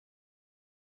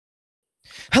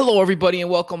Hello, everybody, and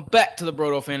welcome back to the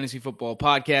Broto Fantasy Football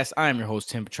Podcast. I am your host,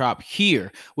 Tim Petrop,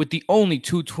 here with the only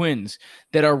two twins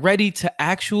that are ready to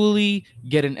actually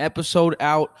get an episode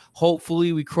out.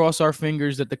 Hopefully, we cross our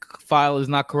fingers that the file is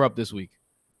not corrupt this week.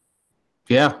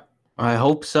 Yeah, I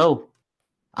hope so.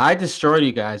 I destroyed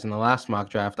you guys in the last mock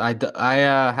draft. I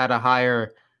had a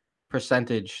higher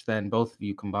percentage than both of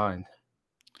you combined.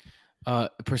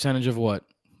 Percentage of what?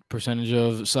 Percentage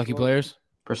of sucky players?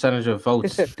 Percentage of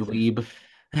votes, dweeb.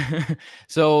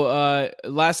 So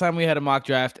last time we had a mock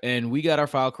draft and we got our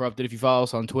file corrupted. If you follow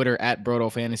us on Twitter at Broto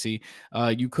Fantasy,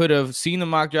 you could have seen the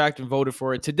mock draft and voted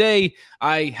for it. Today,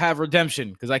 I have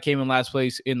redemption because I came in last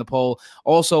place in the poll.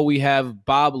 Also, we have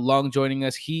Bob Lung joining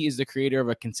us. He is the creator of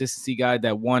a consistency guide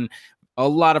that won a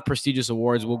lot of prestigious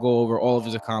awards. We'll go over all of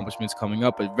his accomplishments coming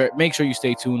up, but make sure you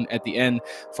stay tuned at the end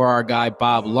for our guy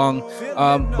Bob Lung.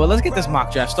 But let's get this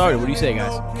mock draft started. What do you say,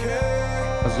 guys?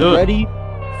 Let's do it. Ready?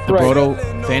 The Broto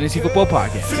Fantasy Football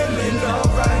Podcast.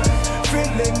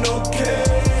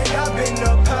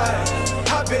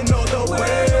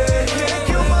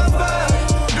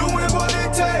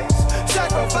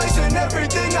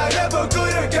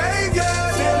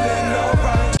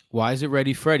 Why is it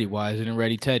Ready Freddy? Why isn't it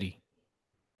Ready Teddy?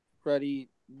 Freddie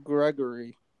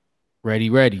Gregory. Ready.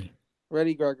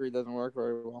 Freddie Gregory doesn't work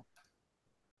very well.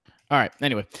 All right.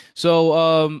 Anyway,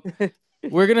 so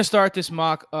we're gonna start this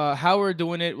mock. How we're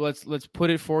doing it? Let's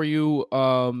put it for you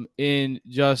in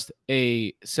just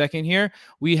a second here.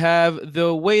 We have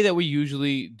the way that we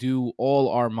usually do all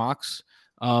our mocks.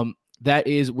 That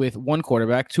is with one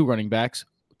quarterback, two running backs,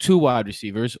 two wide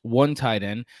receivers, one tight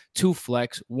end, two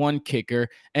flex, one kicker,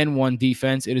 and one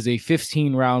defense. It is a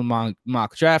 15-round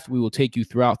mock draft. We will take you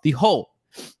throughout the whole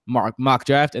mock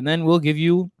draft, and then we'll give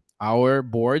you our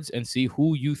boards and see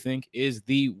who you think is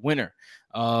the winner.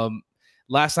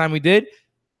 Last time we did,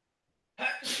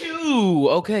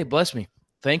 okay, bless me,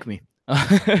 thank me.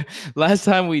 Last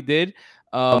time we did,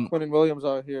 Quentin Williams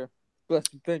out here. Bless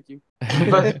you, thank you.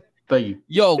 Thank you.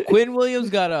 Yo, Quinn Williams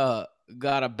got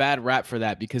a bad rap for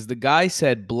that because the guy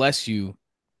said bless you,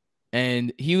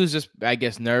 and he was just, I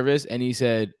guess, nervous, and he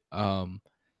said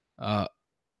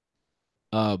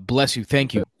bless you,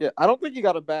 thank you. Yeah, I don't think he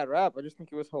got a bad rap. I just think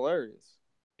it was hilarious.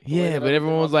 Yeah, but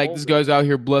everyone was like, this guy's out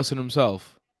here blessing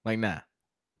himself. Like, nah.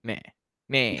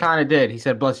 He kind of did. He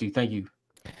said, "Bless you, thank you."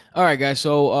 All right, guys.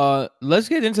 So let's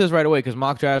get into this right away because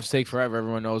mock drafts take forever.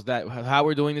 Everyone knows that. How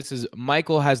we're doing this is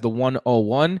Michael has the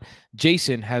 101,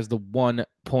 Jason has the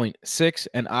 1.6,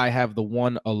 and I have the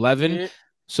 111. Yeah.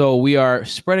 So we are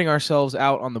spreading ourselves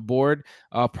out on the board.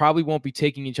 Probably won't be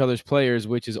taking each other's players,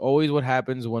 which is always what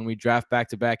happens when we draft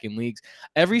back-to-back in leagues.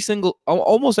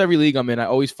 Almost every league I'm in, I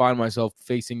always find myself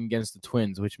facing against the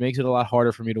Twins, which makes it a lot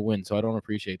harder for me to win. So I don't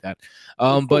appreciate that.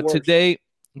 But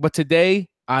today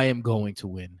I am going to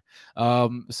win.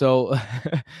 So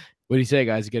what do you say,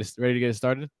 guys? Ready to get it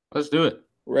started? Let's do it.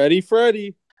 Ready,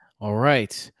 Freddie. All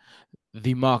right.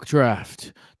 The mock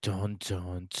draft. Dun,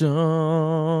 dun,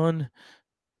 dun.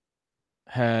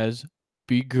 Has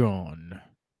begun.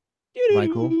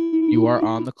 Michael, you are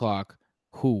on the clock.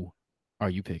 Who are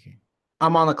you picking?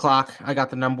 I'm on the clock. I got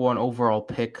the number one overall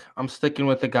pick. I'm sticking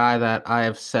with the guy that I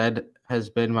have said has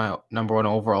been my number one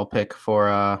overall pick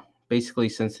for basically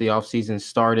since the offseason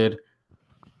started.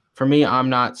 For me, I'm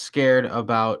not scared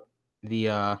about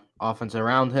the offense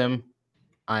around him.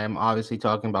 I am obviously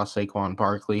talking about Saquon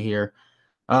Barkley here.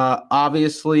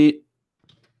 Obviously,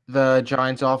 the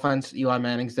Giants offense, Eli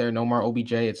Manning's there, no more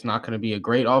OBJ. It's not going to be a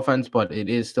great offense, but it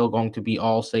is still going to be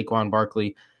all Saquon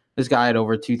Barkley. This guy had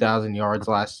over 2,000 yards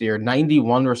last year,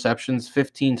 91 receptions,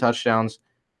 15 touchdowns.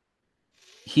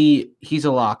 He's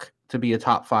a lock to be a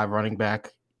top 5 running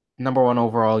back. Number one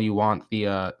overall, you want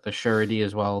the surety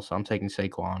as well, so I'm taking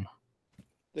Saquon.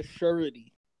 The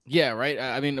surety. Yeah, right.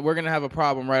 I mean, we're going to have a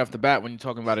problem right off the bat when you're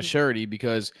talking about a surety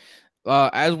because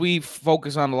as we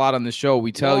focus on a lot on the show,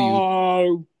 we tell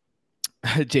you.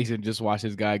 Jason, just watch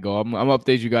this guy go. I'm gonna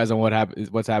update you guys on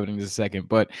what's happening in a second.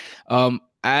 But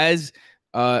as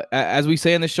we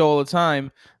say in the show all the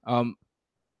time,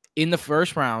 in the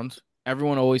first round,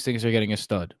 everyone always thinks they're getting a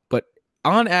stud. But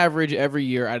on average, every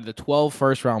year, out of the 12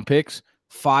 first-round picks,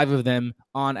 5 of them,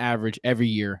 on average, every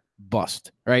year,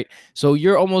 bust, right? So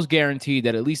you're almost guaranteed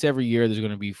that at least every year there's going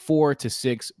to be 4 to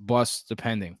 6 busts,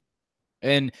 depending.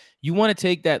 And you want to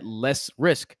take that less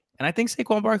risk. And I think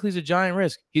Saquon Barkley is a giant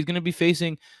risk. He's going to be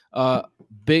facing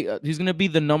he's going to be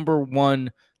the number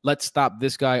one, let's stop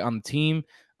this guy on the team.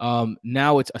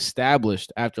 Now it's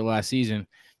established after last season.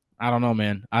 I don't know,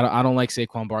 man. I don't like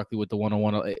Saquon Barkley with the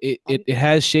 101. It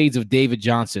has shades of David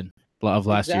Johnson of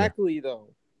last year. Exactly, though.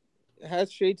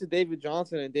 has shades of David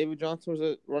Johnson, and David Johnson was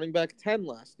a running back 10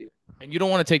 last year. And you don't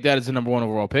want to take that as the number 1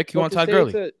 overall pick. You But want to Todd say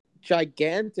Gurley. it's a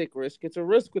gigantic risk. It's a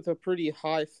risk with a pretty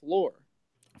high floor.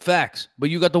 Facts. But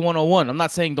you got the 101. I'm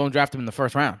not saying don't draft him in the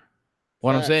first round.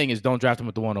 What I'm Facts. saying is don't draft him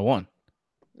with the 101.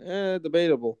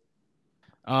 Debatable.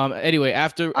 Anyway,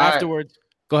 afterwards,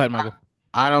 go ahead, Michael.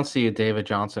 I don't see a David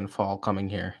Johnson fall coming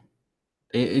here.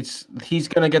 He's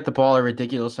gonna get the ball a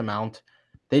ridiculous amount.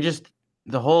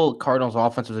 The whole Cardinals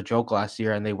offense was a joke last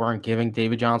year, and they weren't giving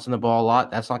David Johnson the ball a lot.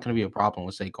 That's not going to be a problem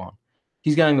with Saquon.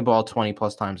 He's getting the ball 20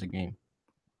 plus times a game.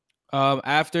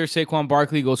 After Saquon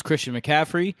Barkley goes Christian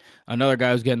McCaffrey, another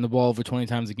guy who's getting the ball over 20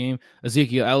 times a game.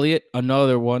 Ezekiel Elliott,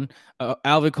 another one.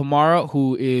 Alvin Kamara,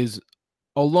 who is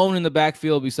alone in the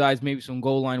backfield besides maybe some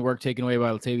goal line work taken away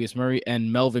by Latavius Murray,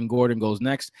 and Melvin Gordon goes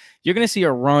next. You're going to see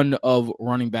a run of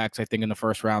running backs, I think, in the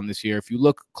first round this year. If you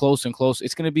look close,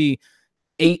 it's going to be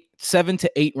 7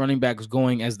 to 8 running backs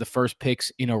going as the first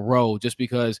picks in a row, just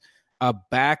because a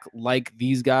back like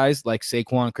these guys, like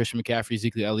Saquon, Christian McCaffrey,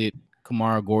 Ezekiel Elliott,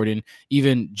 Kamara, Gordon,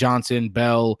 even Johnson,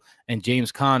 Bell, and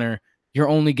James Conner, you're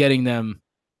only getting them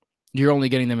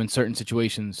in certain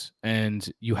situations,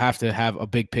 and you have to have a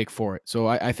big pick for it. So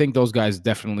I think those guys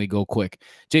definitely go quick.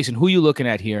 Jason, who are you looking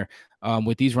at here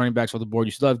with these running backs on the board?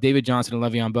 You still have David Johnson and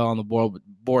Le'Veon Bell on the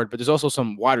board, but there's also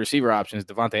some wide receiver options: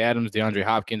 Devontae Adams, DeAndre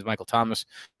Hopkins, Michael Thomas.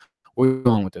 Where are you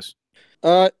going with this?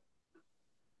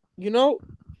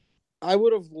 I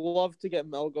would have loved to get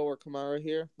Melgo or Kamara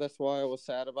here. That's why I was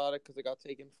sad about it, because it got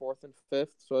taken 4th and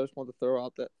 5th. So I just wanted to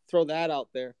throw that out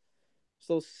there.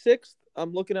 So 6th,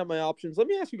 I'm looking at my options. Let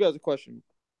me ask you guys a question.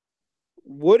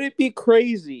 Would it be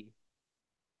crazy?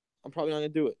 I'm probably not gonna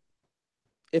do it.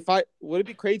 Would it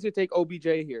be crazy to take OBJ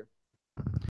here?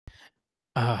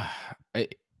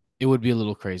 It would be a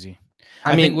little crazy.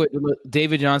 I think with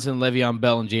David Johnson, Le'Veon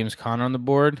Bell, and James Conner on the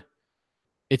board,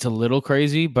 it's a little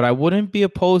crazy, but I wouldn't be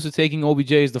opposed to taking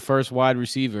OBJ as the first wide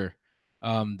receiver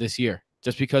this year,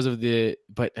 just because of man,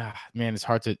 it's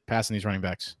hard to pass on these running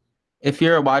backs. If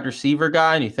you're a wide receiver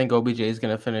guy and you think OBJ is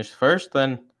going to finish first,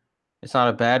 then it's not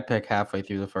a bad pick halfway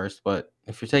through the first. But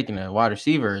if you're taking a wide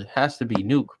receiver, it has to be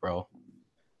Nuke, bro.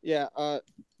 Yeah,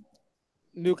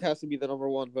 Nuke has to be the number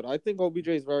 1, but I think OBJ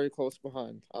is very close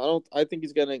behind. I think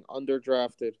he's getting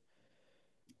underdrafted.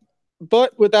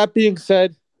 But with that being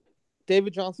said,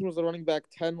 David Johnson was the running back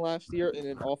 10 last year in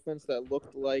an offense that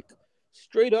looked like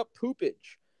straight up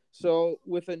poopage. So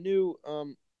with a new,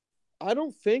 I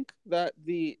don't think that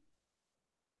the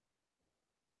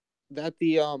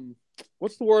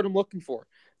what's the word I'm looking for?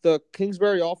 The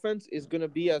Kingsbury offense is going to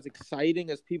be as exciting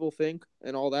as people think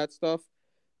and all that stuff.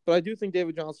 But I do think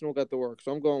David Johnson will get the work,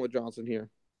 so I'm going with Johnson here.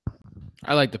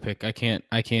 I like the pick. I can't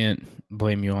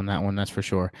blame you on that one. That's for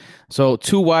sure. So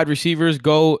 2 wide receivers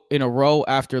go in a row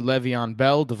after Le'Veon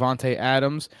Bell, Devontae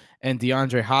Adams, and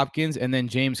DeAndre Hopkins, and then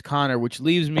James Conner, which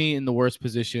leaves me in the worst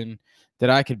position that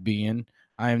I could be in.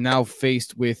 I am now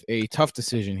faced with a tough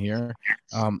decision here.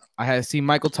 I see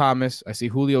Michael Thomas, I see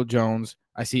Julio Jones,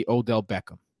 I see Odell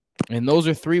Beckham. And those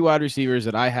are 3 wide receivers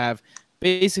that I have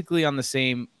basically on the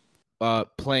same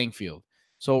playing field.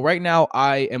 So right now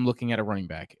I am looking at a running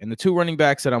back. And the 2 running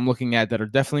backs that I'm looking at that are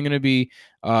definitely going to be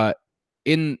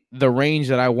in the range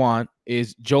that I want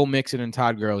is Joe Mixon and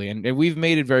Todd Gurley. And we've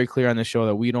made it very clear on this show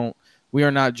that we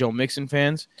are not Joe Mixon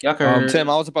fans. Tim,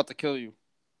 I was about to kill you.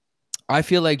 I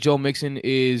feel like Joe Mixon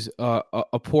is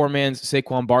a poor man's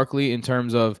Saquon Barkley in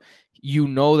terms of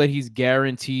that he's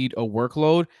guaranteed a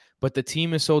workload, but the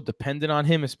team is so dependent on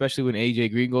him, especially when A.J.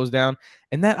 Green goes down.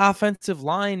 And that offensive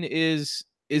line is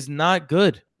not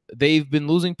good. They've been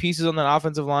losing pieces on that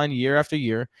offensive line year after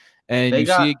year, and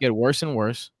see it get worse and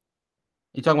worse.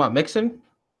 You talking about Mixon?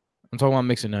 I'm talking about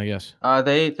Mixon now, yes.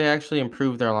 They actually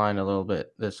improved their line a little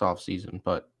bit this offseason,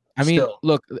 but I mean,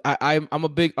 look,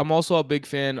 I'm also a big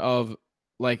fan of,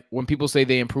 like, when people say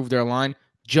they improved their line,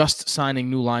 just signing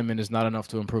new linemen is not enough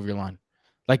to improve your line.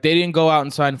 Like, they didn't go out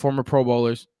and sign former Pro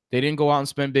Bowlers. They didn't go out and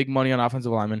spend big money on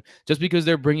offensive linemen. Just because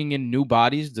they're bringing in new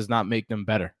bodies does not make them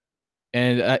better.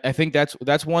 And I think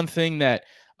that's one thing that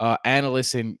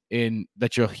analysts in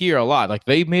that you'll hear a lot. Like,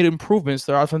 they made improvements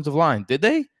to their offensive line. Did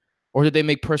they? Or did they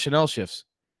make personnel shifts?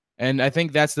 And I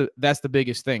think that's the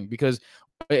biggest thing, because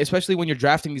especially when you're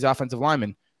drafting these offensive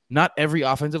linemen, not every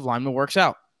offensive lineman works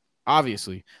out,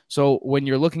 obviously. So when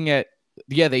you're looking at,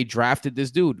 they drafted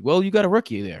this dude. Well, you got a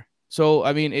rookie there. So,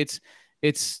 I mean,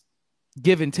 it's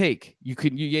give and take. You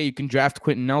can draft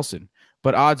Quentin Nelson,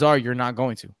 but odds are you're not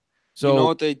going to. So you know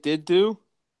what they did do?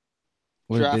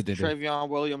 Draft Trevion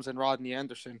Williams and Rodney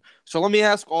Anderson. So let me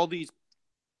ask all these.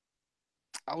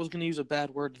 I was going to use a bad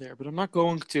word there, but I'm not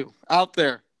going to. Out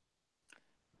there.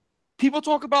 People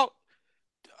talk about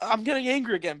I'm getting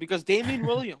angry again because Damian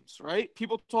Williams, right?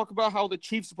 People talk about how the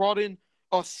Chiefs brought in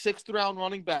a 6th-round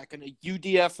running back and a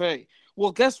UDFA.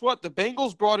 Well, guess what? The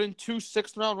Bengals brought in 2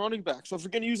 6th-round running backs. So if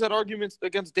you're going to use that argument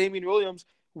against Damian Williams,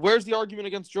 where's the argument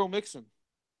against Joe Mixon?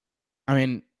 I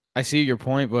mean, I see your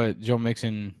point, but Joe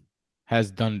Mixon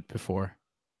has done it before.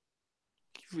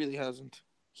 He really hasn't.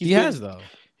 He has, though.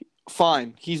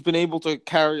 Fine. He's been able to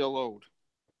carry a load.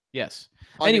 Yes.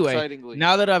 Anyway,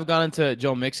 now that I've gone into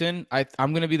Joe Mixon,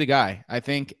 I'm going to be the guy. I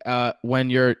think when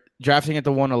you're drafting at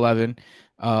the 111,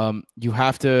 you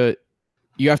have to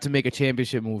make a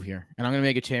championship move here, and I'm going to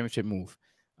make a championship move.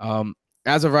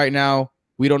 As of right now,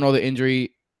 we don't know the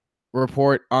injury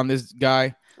report on this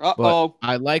guy. But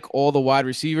I like all the wide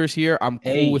receivers here. I'm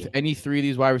cool with any 3 of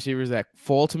these wide receivers that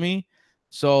fall to me.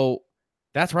 So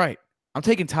that's right. I'm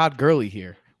taking Todd Gurley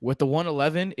here. With the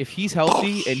 111, if he's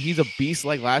healthy and he's a beast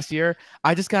like last year,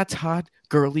 I just got Todd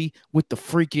Gurley with the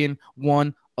freaking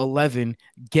 111.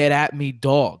 Get at me,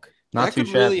 dog. That could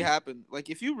really happen.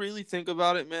 Like, if you really think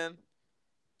about it, man,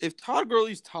 if Todd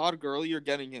Gurley's Todd Gurley, you're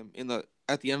getting him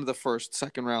at the end of the first,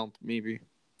 second round, maybe.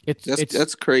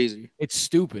 That's crazy. It's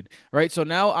stupid, right? So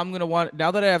now now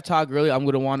that I have Todd Gurley, I'm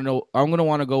gonna want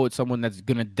to go with someone that's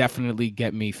gonna definitely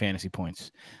get me fantasy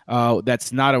points.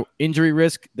 That's not an injury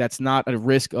risk. That's not a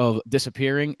risk of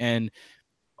disappearing. And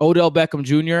Odell Beckham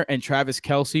Jr. and Travis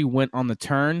Kelce went on the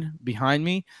turn behind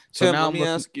me. So Tim, now let me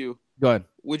ask you. Go ahead.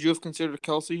 Would you have considered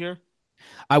Kelce here?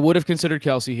 I would have considered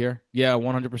Kelce here. Yeah,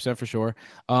 100% for sure.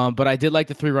 But I did like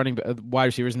the 3 running wide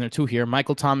receivers, and there are 2 here.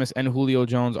 Michael Thomas and Julio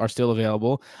Jones are still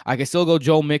available. I can still go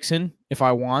Joe Mixon if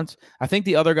I want. I think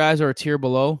the other guys are a tier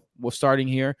below. We're starting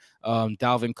here.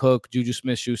 Dalvin Cook, Juju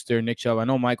Smith-Schuster, Nick Chubb. I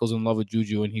know Michael's in love with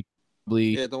Juju, and he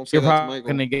probably don't say that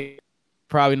to Michael.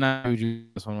 Probably not Juju.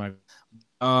 This one,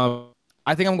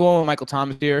 I think I'm going with Michael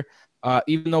Thomas here.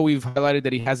 Even though we've highlighted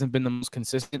that he hasn't been the most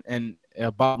consistent, and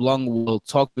Bob Lung will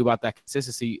talk to you about that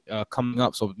consistency coming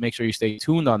up. So make sure you stay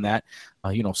tuned on that.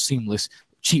 Seamless,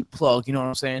 cheap plug. You know what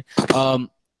I'm saying? I'm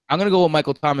going to go with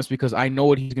Michael Thomas because I know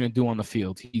what he's going to do on the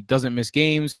field. He doesn't miss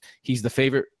games. He's the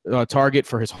favorite target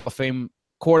for his Hall of Fame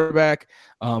quarterback.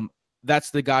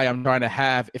 That's the guy I'm trying to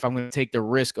have if I'm going to take the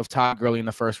risk of Todd Gurley in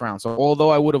the first round. So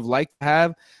although I would have liked to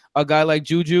have a guy like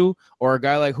Juju or a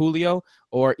guy like Julio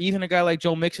or even a guy like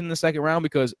Joe Mixon in the second round,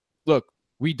 because look,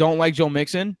 we don't like Joe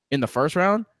Mixon in the first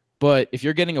round, but if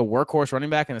you're getting a workhorse running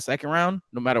back in the second round,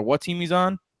 no matter what team he's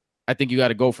on, I think you got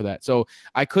to go for that. So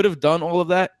I could have done all of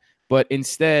that, but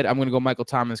instead I'm going to go Michael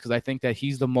Thomas because I think that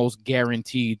he's the most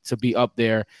guaranteed to be up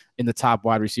there in the top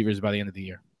wide receivers by the end of the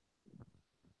year.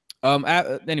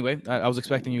 Anyway, I was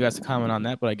expecting you guys to comment on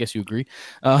that, but I guess you agree.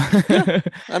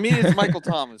 I mean, it's Michael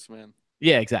Thomas, man.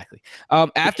 Yeah, exactly.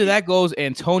 After that goes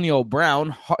Antonio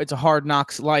Brown. It's a hard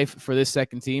knocks life for this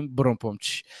second team.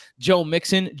 Joe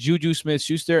Mixon, Juju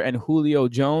Smith-Schuster, and Julio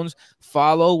Jones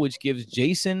follow, which gives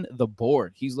Jason the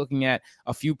board. He's looking at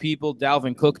a few people: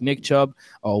 Dalvin Cook, Nick Chubb.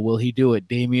 Oh, will he do it?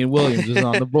 Damian Williams is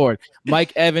on the board.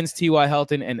 Mike Evans, T.Y.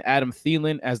 Hilton, and Adam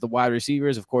Thielen as the wide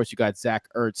receivers. Of course, you got Zach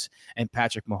Ertz and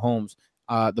Patrick Mahomes,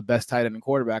 the best tight end and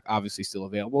quarterback, obviously still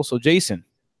available. So, Jason,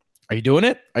 are you doing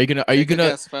it? Are you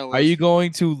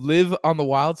going to live on the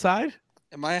wild side?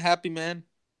 Am I a happy man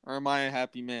or am I a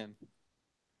happy man?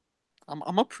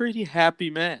 I'm a pretty happy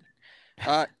man.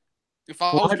 If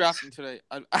I was drafting today,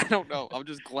 I don't know. I'm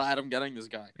just glad I'm getting this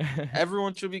guy.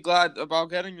 Everyone should be glad about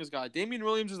getting this guy. Damian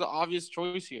Williams is the obvious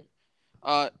choice here.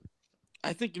 I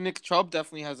think Nick Chubb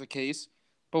definitely has a case,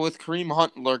 but with Kareem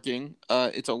Hunt lurking,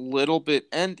 it's a little bit,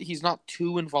 and he's not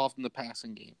too involved in the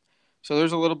passing game. So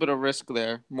there's a little bit of risk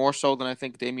there, more so than I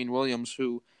think Damian Williams,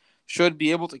 who should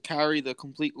be able to carry the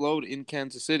complete load in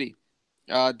Kansas City.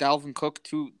 Dalvin Cook,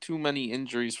 too many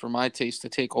injuries for my taste to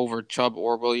take over Chubb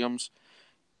or Williams.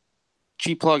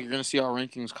 Cheap plug, you're going to see our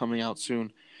rankings coming out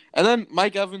soon. And then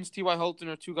Mike Evans, T.Y. Hilton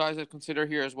are 2 guys I'd consider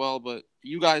here as well, but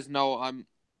you guys know I'm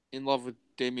in love with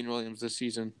Damian Williams this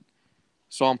season,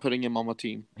 so I'm putting him on my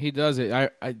team. He does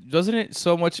it. Doesn't it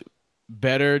so much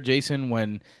better, Jason,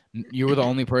 when you were the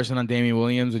only person on Damian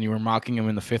Williams and you were mocking him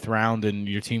in the 5th round and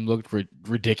your team looked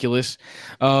ridiculous?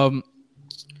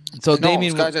 So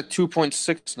Damian, this guy's at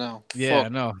 2.6 now. Yeah,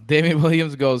 no. Damian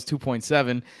Williams goes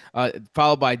 2.7,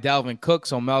 followed by Dalvin Cook.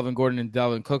 So Melvin Gordon and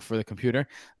Dalvin Cook for the computer.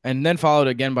 And then followed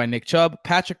again by Nick Chubb.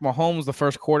 Patrick Mahomes, the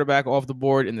first quarterback off the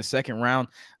board in the second round.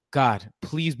 God,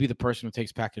 please be the person who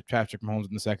takes Patrick Mahomes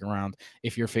in the second round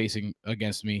if you're facing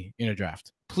against me in a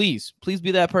draft. Please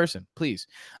be that person, please.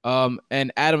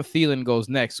 And Adam Thielen goes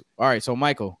next. All right, so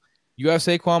Michael, you have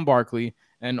Saquon Barkley,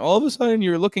 and all of a sudden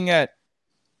you're looking at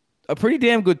a pretty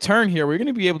damn good turn here. We're going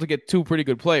to be able to get 2 pretty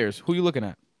good players. Who are you looking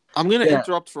at? I'm going to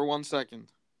interrupt for 1 second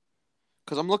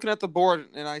because I'm looking at the board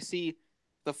and I see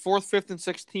the 4th, 5th, and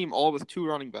 6th team all with 2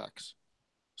 running backs.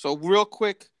 So, real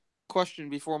quick question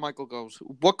before Michael goes.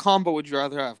 What combo would you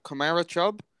rather have? Kamara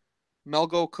Chubb,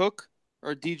 Melgo Cook,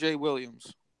 or DJ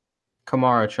Williams?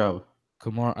 Kamara Chubb.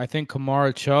 I think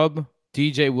Kamara Chubb,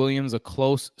 DJ Williams a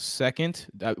close second,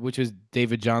 which is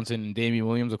David Johnson and Damian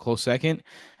Williams a close second.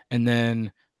 And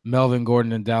then Melvin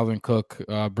Gordon and Dalvin Cook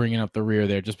bringing up the rear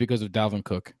there just because of Dalvin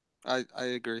Cook. I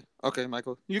agree. Okay,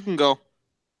 Michael, you can go.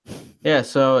 Yeah,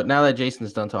 so now that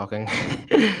Jason's done talking,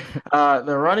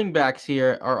 the running backs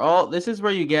here are all – this is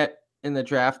where you get in the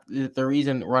draft. The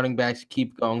reason running backs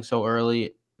keep going so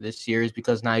early this year is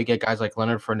because now you get guys like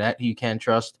Leonard Fournette who you can't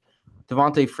trust.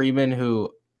 Devontae Freeman,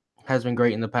 who has been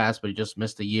great in the past, but he just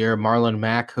missed a year. Marlon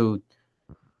Mack, who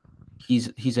he's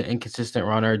an inconsistent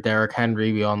runner. Derrick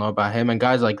Henry, we all know about him, and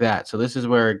guys like that. So this is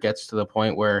where it gets to the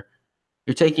point where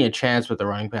you're taking a chance with the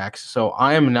running backs. So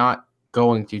I am not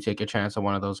going to take a chance on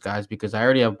one of those guys because I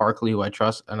already have Barkley, who I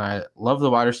trust, and I love the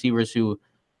wide receivers who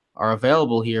are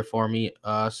available here for me.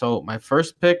 So my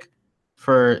first pick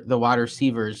for the wide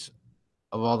receivers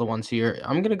of all the ones here,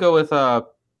 I'm going to go with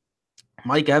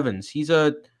Mike Evans. He's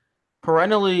a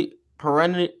perennially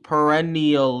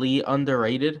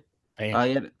underrated. He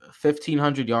had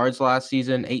 1,500 yards last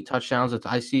season, 8 touchdowns.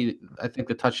 I think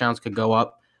the touchdowns could go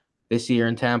up this year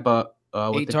in Tampa.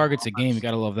 8 targets a game. You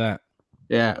got to love that.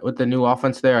 Yeah, with the new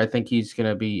offense there, I think he's going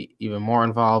to be even more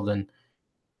involved. And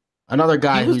another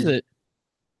guy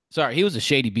he was a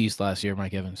shady beast last year,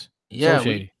 Mike Evans. Yeah, so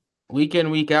shady. Week in,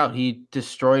 week out, he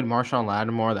destroyed Marshawn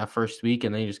Lattimore that first week,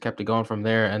 and then he just kept it going from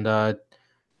there. And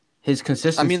his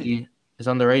consistency is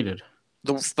underrated.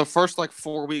 The first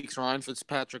 4 weeks, Ryan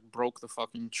Fitzpatrick broke the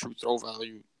fucking true throw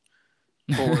value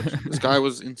forward. This guy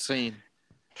was insane.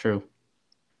 True.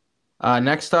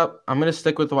 Next up, I'm going to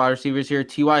stick with the wide receivers here.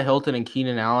 T.Y. Hilton and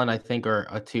Keenan Allen, I think, are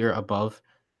a tier above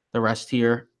the rest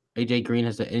here. A.J. Green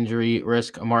has the injury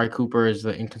risk. Amari Cooper is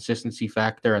the inconsistency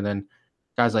factor. And then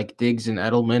guys like Diggs and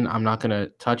Edelman, I'm not going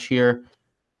to touch here.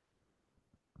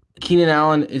 Keenan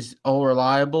Allen is all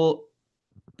reliable.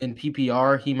 In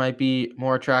PPR, he might be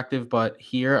more attractive. But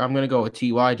here, I'm going to go with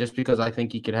T.Y. just because I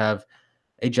think he could have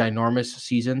a ginormous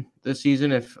season this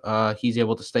season if he's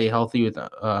able to stay healthy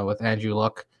with Andrew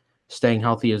Luck staying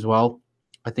healthy as well.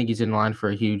 I think he's in line for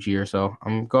a huge year, so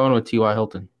I'm going with T.Y.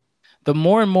 Hilton. The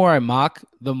more and more I mock,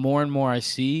 the more and more I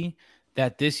see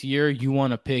that this year you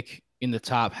want to pick in the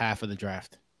top half of the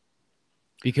draft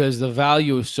because the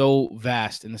value is so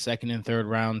vast in the second and third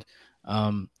round.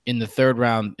 In the third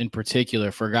round, in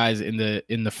particular, for guys in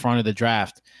the front of the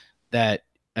draft, that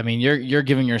I mean, you're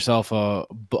giving yourself a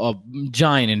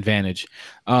giant advantage.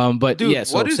 But dude, yeah,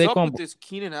 so what is up with this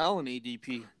Keenan Allen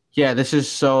ADP? Yeah, this is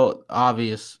so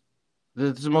obvious.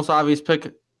 This is the most obvious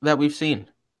pick that we've seen.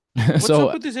 What's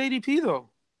up with this ADP, though?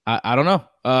 I don't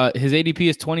know. His ADP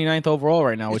is 29th overall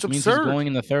right now, which means absurd. he's going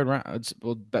in the third round. It's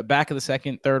back of the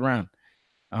second, third round.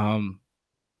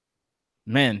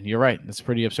 Man, you're right. That's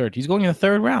pretty absurd. He's going in the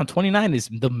third round. 29 is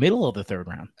the middle of the third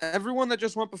round. Everyone that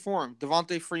just went before him,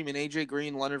 Devontae Freeman, A.J.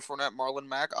 Green, Leonard Fournette, Marlon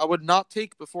Mack, I would not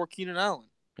take before Keenan Allen.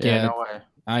 Yeah, no way.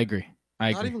 I agree.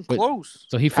 Not even close.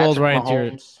 So he falls right into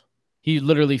your. He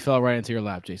literally fell right into your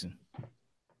lap, Jason.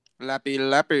 Lappy.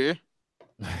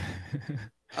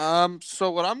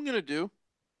 So what I'm gonna do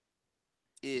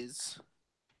is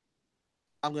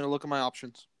I'm gonna look at my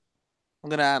options.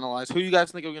 I'm gonna analyze. Who you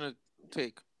guys think I'm gonna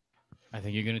take? I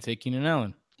think you're gonna take Keenan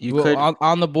Allen. Could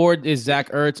on the board is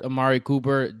Zach Ertz, Amari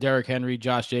Cooper, Derrick Henry,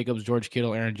 Josh Jacobs, George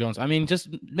Kittle, Aaron Jones. I mean, just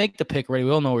make the pick ready. We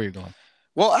all know where you're going.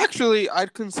 Well, actually,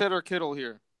 I'd consider Kittle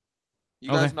here. You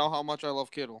guys know how much I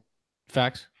love Kittle.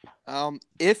 Facts.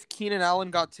 If Keenan Allen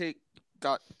got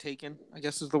taken, I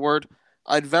guess is the word,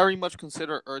 I'd very much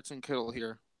consider Ertz and Kittle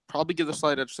here. Probably give the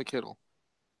slight edge to Kittle.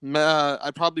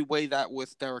 I'd probably weigh that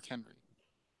with Derrick Henry.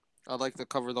 I'd like to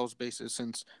cover those bases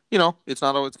since, it's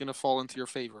not always going to fall into your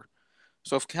favor.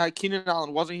 So if Keenan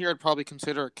Allen wasn't here, I'd probably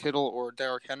consider Kittle or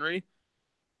Derrick Henry.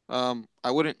 I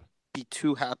wouldn't be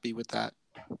too happy with that.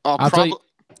 Tell you.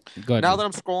 Go ahead, now that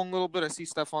I'm scrolling a little bit, I see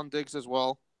Stephon Diggs as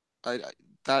well.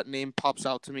 That name pops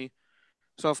out to me.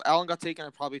 So if Allen got taken,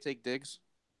 I'd probably take Diggs.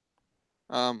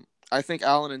 I think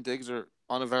Allen and Diggs are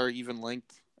on a very even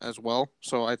length as well.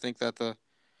 So I think that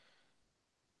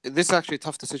this is actually a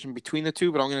tough decision between the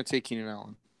two, but I'm going to take Keenan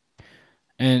Allen.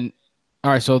 And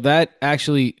all right, so that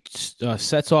actually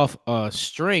sets off a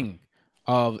string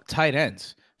of tight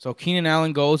ends. So Keenan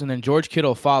Allen goes, and then George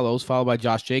Kittle follows, followed by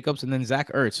Josh Jacobs, and then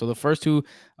Zach Ertz. So the first two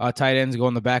tight ends go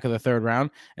in the back of the third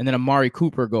round, and then Amari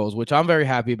Cooper goes, which I'm very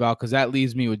happy about because that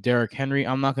leaves me with Derrick Henry.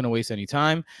 I'm not going to waste any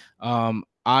time.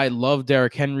 I love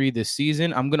Derrick Henry this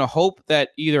season. I'm going to hope that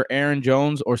either Aaron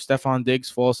Jones or Stephon Diggs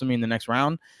falls to me in the next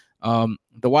round. The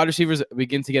wide receivers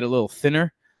begin to get a little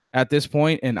thinner at this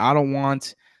point, and I don't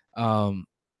want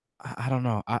I don't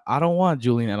know. I don't want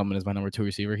Julian Edelman as my number 2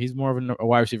 receiver. He's more of a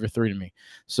wide receiver 3 to me.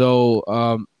 So,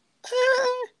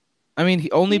 I mean,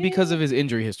 only because of his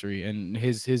injury history and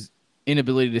his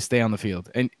inability to stay on the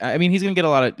field. And I mean, he's gonna get a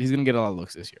lot of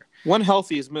looks this year. When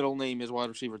healthy, his middle name is wide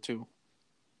receiver 2.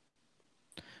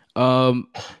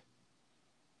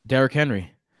 Derrick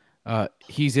Henry.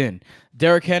 He's in.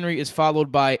 Derrick Henry is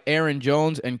followed by Aaron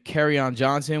Jones and Kerryon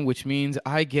Johnson, which means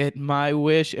I get my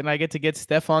wish and I get to get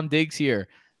Stephon Diggs here.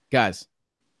 Guys,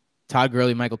 Todd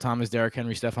Gurley, Michael Thomas, Derrick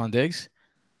Henry, Stephon Diggs.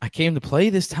 I came to play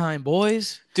this time,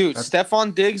 boys. Dude,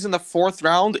 Stephon Diggs in the 4th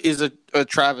round is a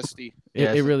travesty.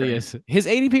 It really is. His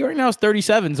ADP right now is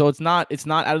 37, so it's not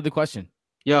out of the question.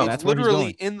 Yo, that's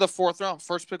literally in the 4th round,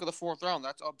 first pick of the 4th round.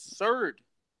 That's absurd.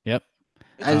 Yep.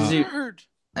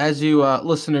 As you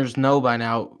listeners know by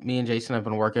now, me and Jason have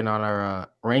been working on our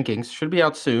rankings. Should be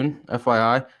out soon,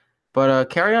 FYI. But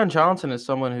Kerryon Johnson is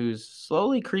someone who's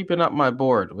slowly creeping up my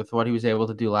board with what he was able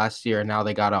to do last year. And now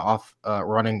they got a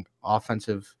running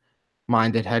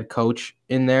offensive-minded head coach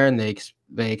in there, and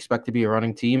they expect to be a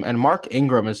running team. And Mark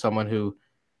Ingram is someone who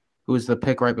is the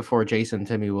pick right before Jason.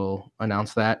 Timmy will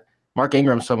announce that. Mark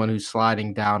Ingram's someone who's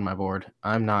sliding down my board.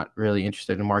 I'm not really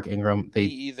interested in Mark Ingram. Me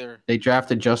either. They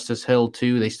drafted Justice Hill,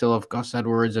 too. They still have Gus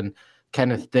Edwards and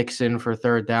Kenneth Dixon for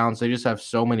third downs. They just have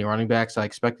so many running backs. I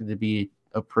expect it to be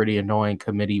a pretty annoying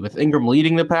committee with Ingram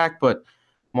leading the pack, but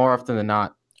more often than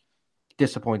not,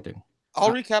 disappointing.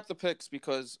 I'll recap the picks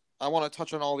because I want to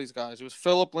touch on all these guys. It was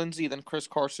Phillip Lindsay, then Chris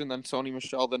Carson, then Sony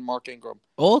Michel, then Mark Ingram.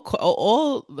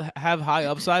 All have high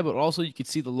upside, but also you could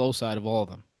see the low side of all of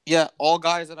them. Yeah, all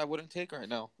guys that I wouldn't take right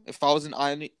now. If I was in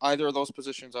either of those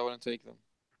positions, I wouldn't take them.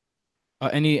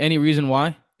 Any reason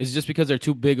why? Is it just because they're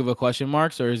too big of a question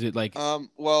marks, or is it like?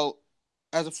 Well,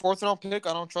 as a 4th round pick,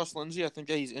 I don't trust Lindsay. I think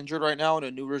that he's injured right now, and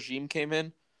a new regime came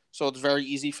in, so it's very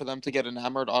easy for them to get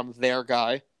enamored on their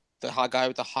guy, the guy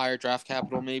with the higher draft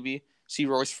capital. Maybe see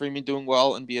Royce Freeman doing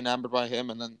well and be enamored by him,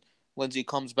 and then Lindsay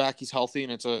comes back, he's healthy,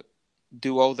 and it's a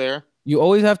duo there. You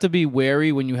always have to be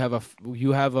wary when you have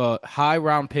a high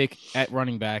round pick at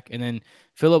running back, and then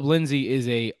Phillip Lindsay is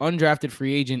a undrafted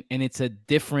free agent, and it's a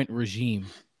different regime.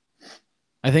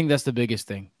 I think that's the biggest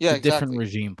thing. Yeah, the different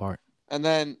regime part. And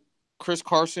then Chris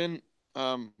Carson,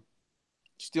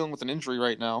 he's dealing with an injury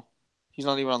right now. He's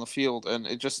not even on the field, and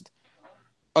it just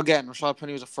again, Rashad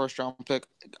Penny was a 1st round pick.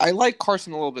 I like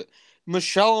Carson a little bit.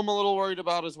 Michelle, I'm a little worried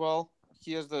about as well.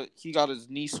 He got his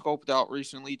knee scoped out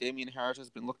recently. Damian Harris has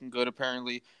been looking good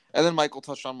apparently, and then Michael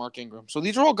touched on Mark Ingram. So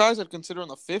these are all guys I'd consider in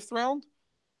the 5th round,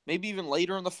 maybe even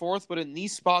later in the 4th. But in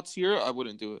these spots here, I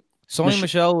wouldn't do it. Sony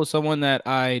Michel was someone that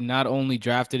I not only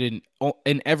drafted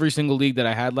in every single league that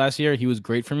I had last year. He was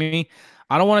great for me.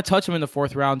 I don't want to touch him in the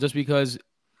 4th round just because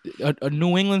a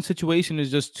New England situation is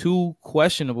just too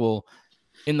questionable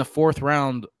in the 4th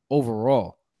round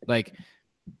overall. Like,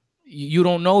 you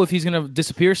don't know if he's going to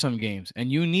disappear some games,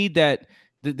 and you need that.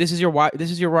 This is your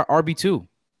RB2.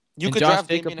 You could draft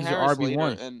Damian Harris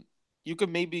later, and you could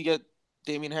maybe get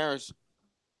Damian Harris.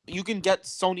 You can get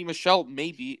Sony Michel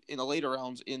maybe in the later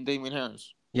rounds in Damian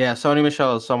Harris. Yeah, Sony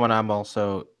Michel is someone I'm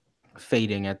also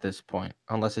fading at this point,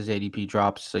 unless his ADP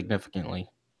drops significantly.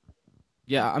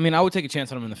 Yeah, I mean, I would take a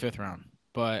chance on him in the 5th round,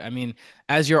 but I mean,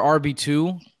 as your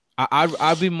RB2.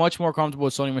 I'd be much more comfortable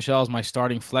with Sony Michel as my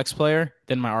starting flex player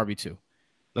than my RB2.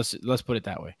 Let's put it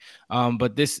that way.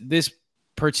 But this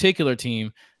particular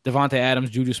team, Devontae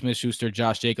Adams, Juju Smith-Schuster,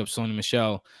 Josh Jacobs, Sony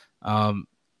Michel,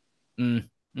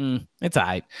 it's all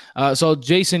right. So,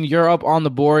 Jason, you're up on the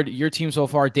board. Your team so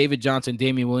far, David Johnson,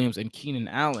 Damian Williams, and Keenan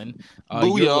Allen.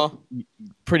 Booyah.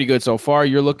 Pretty good so far.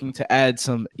 You're looking to add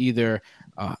some either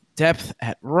depth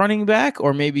at running back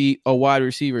or maybe a wide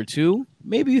receiver too.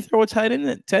 Maybe you throw a tight end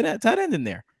in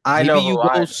there. Maybe you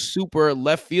go super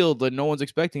left field that no one's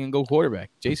expecting and go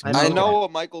quarterback. Jason, I know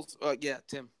what Michael's.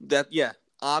 Tim.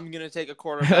 I'm gonna take a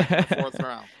quarterback in the 4th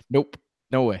round. Nope,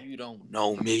 no way. You don't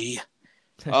know me.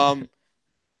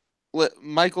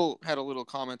 Michael had a little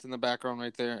comment in the background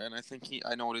right there, and I think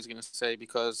I know what he's gonna say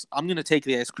because I'm gonna take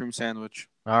the ice cream sandwich.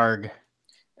 Arg.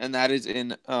 And that is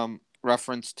in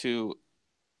reference to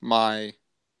my,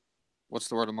 what's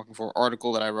the word I'm looking for,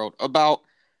 article that I wrote about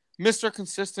Mr.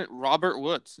 Consistent Robert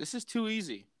Woods. This is too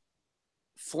easy.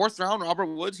 4th round Robert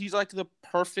Woods, he's like the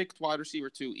perfect wide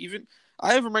receiver too. Even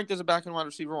I have him ranked as a back-end wide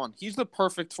receiver 1. He's the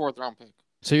perfect 4th-round pick.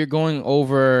 So you're going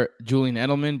over Julian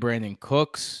Edelman, Brandon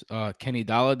Cooks, Kenny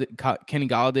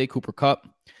Galladay, Cooper Kupp.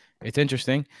 It's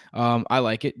interesting. I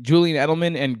like it. Julian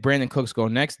Edelman and Brandon Cooks go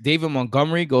next. David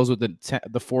Montgomery goes with the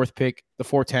 4th pick, the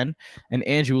 410, and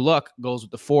Andrew Luck goes with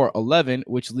the 411,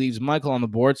 which leaves Michael on the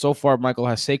board. So far, Michael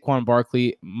has Saquon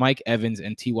Barkley, Mike Evans,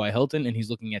 and T.Y. Hilton, and he's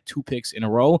looking at 2 picks in a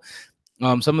row.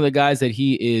 Some of the guys that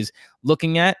he is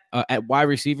looking at wide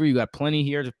receiver, you got plenty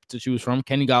here to choose from.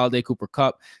 Kenny Galladay, Cooper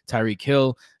Kupp, Tyreek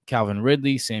Hill, Calvin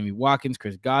Ridley, Sammy Watkins,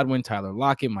 Chris Godwin, Tyler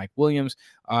Lockett, Mike Williams.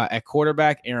 At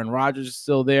quarterback, Aaron Rodgers is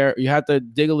still there. You have to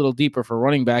dig a little deeper for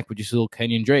running back, but you still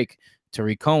Kenyon Drake,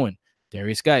 Tariq Cohen,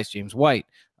 Darius Geis, James White.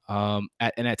 And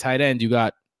at tight end, you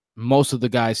got most of the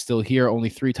guys still here. Only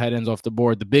 3 tight ends off the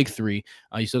board, the big 3.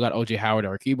 You still got O.J. Howard,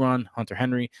 Eric Ebron, Hunter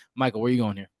Henry. Michael, where are you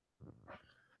going here?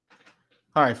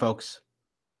 All right, folks.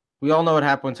 We all know what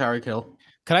happened with Tyreek Hill.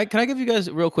 Can I give you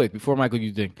guys real quick before Michael,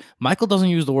 you think Michael doesn't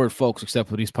use the word folks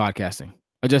except when he's podcasting.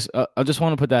 I just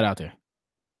want to put that out there.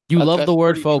 You love the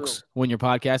word folks when you're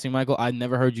podcasting, Michael. I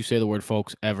never heard you say the word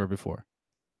folks ever before.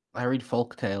 I read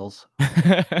folk tales.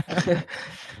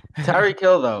 Tyreek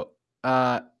Hill, though,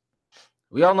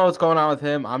 we all know what's going on with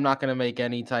him. I'm not going to make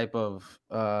any type of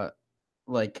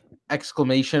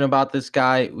exclamation about this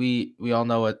guy. We all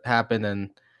know what happened, and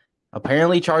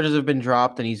apparently charges have been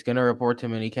dropped, and he's going to report to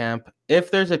minicamp. If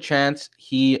there's a chance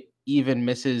he even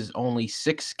misses only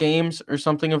 6 games or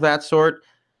something of that sort,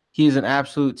 he's an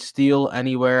absolute steal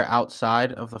anywhere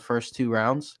outside of the first 2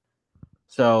 rounds.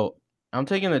 So I'm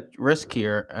taking a risk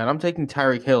here, and I'm taking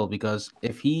Tyreek Hill because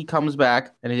if he comes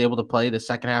back and is able to play the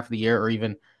second half of the year or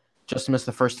even just miss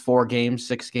the first 4 games,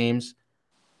 6 games,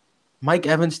 Mike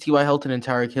Evans, T.Y. Hilton, and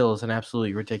Tyreek Hill is an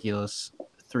absolutely ridiculous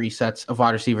 3 sets of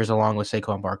wide receivers along with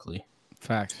Saquon Barkley.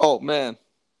 Fact. Oh, man.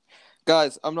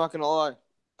 Guys, I'm not going to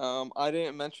lie. I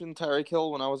didn't mention Tyreek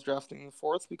Hill when I was drafting the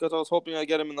 4th because I was hoping I'd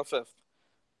get him in the 5th.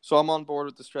 So I'm on board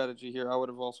with the strategy here. I would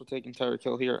have also taken Tyreek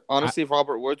Hill here. Honestly, if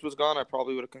Robert Woods was gone, I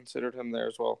probably would have considered him there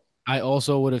as well. I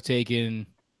also would have taken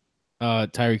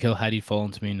Tyreek Hill had he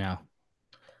fallen to me now.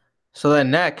 So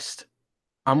then next,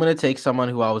 I'm going to take someone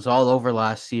who I was all over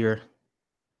last year,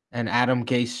 and Adam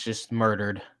Gase just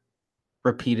murdered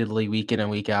repeatedly week in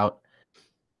and week out.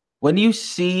 When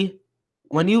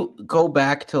you go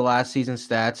back to last season's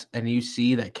stats and you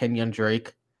see that Kenyon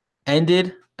Drake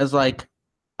ended as like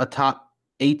a top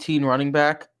 18 running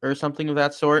back or something of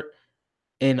that sort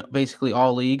in basically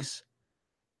all leagues,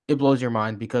 it blows your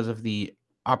mind because of the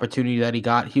opportunity that he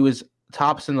got. He was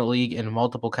tops in the league in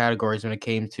multiple categories when it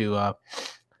came to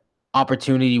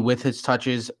opportunity with his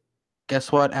touches.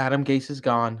 Guess what? Adam Gase is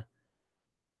gone.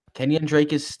 Kenyon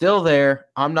Drake is still there.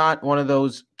 I'm not one of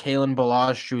those Kalen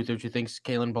Ballage truthers who thinks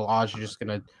Kalen Ballage is just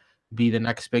going to be the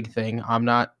next big thing. I'm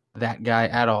not that guy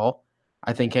at all.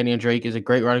 I think Kenyon Drake is a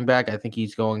great running back. I think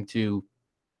he's going to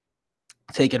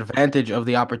take advantage of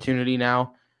the opportunity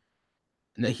now.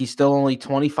 He's still only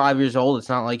 25 years old. It's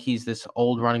not like he's this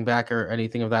old running back or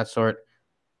anything of that sort.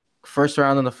 First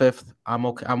round in the 5th, I'm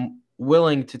okay. I'm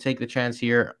willing to take the chance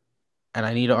here, and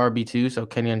I need an RB2, so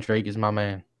Kenyon Drake is my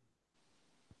man.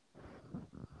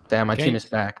 Damn, my team is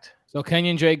stacked. So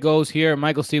Kenyon Drake goes here.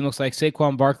 Michael's team looks like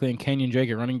Saquon Barkley and Kenyon Drake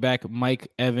at running back, Mike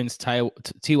Evans,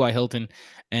 T.Y. Hilton,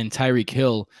 and Tyreek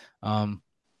Hill.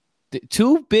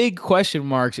 2 big question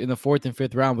marks in the 4th and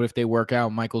 5th round, but if they work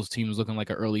out, Michael's team is looking like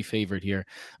an early favorite here.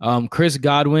 Chris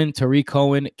Godwin, Tariq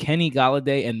Cohen, Kenny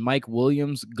Galladay, and Mike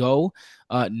Williams go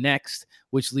next,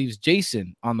 which leaves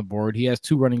Jason on the board. He has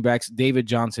 2 running backs, David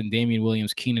Johnson, Damian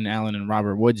Williams, Keenan Allen, and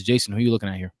Robert Woods. Jason, who are you looking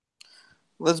at here?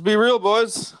 Let's be real,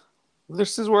 boys.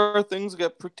 This is where things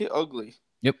get pretty ugly.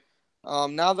 Yep.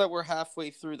 Now that we're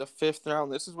halfway through the 5th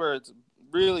round, this is where it's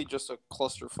really just a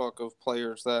clusterfuck of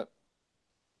players that,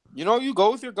 you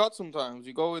go with your gut sometimes.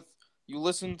 You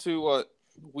listen to what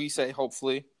we say,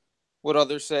 hopefully, what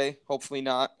others say, hopefully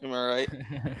not. Am I right?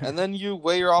 And then you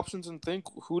weigh your options and think,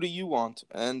 who do you want?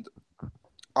 And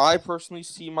I personally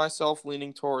see myself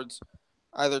leaning towards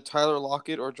either Tyler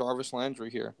Lockett or Jarvis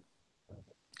Landry here.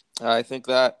 I think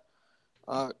that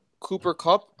Cooper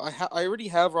Kupp, I already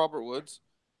have Robert Woods,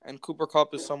 and Cooper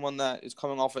Kupp is someone that is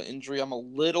coming off an injury. I'm a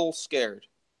little scared.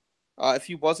 If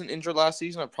he wasn't injured last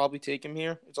season, I'd probably take him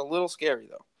here. It's a little scary,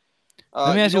 though.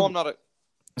 Let me ask you. I'm not a.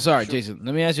 Sorry, Sure. Jason.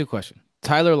 Let me ask you a question.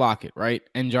 Tyler Lockett, right,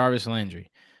 and Jarvis Landry.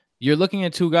 You're looking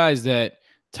at 2 guys that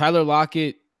Tyler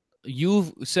Lockett.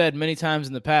 You've said many times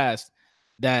in the past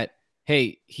that,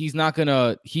 hey, he's not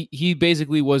gonna. He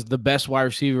basically was the best wide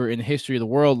receiver in the history of the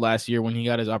world last year when he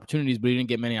got his opportunities, but he didn't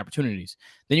get many opportunities.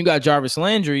 Then you got Jarvis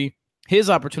Landry. His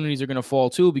opportunities are gonna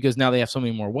fall too because now they have so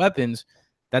many more weapons.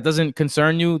 That doesn't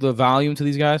concern you, the volume to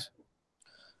these guys?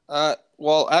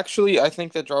 Well, actually, I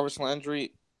think that Jarvis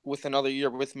Landry, with another year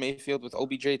with Mayfield, with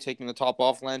OBJ taking the top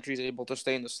off, Landry's able to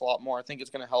stay in the slot more. I think it's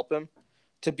going to help him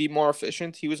to be more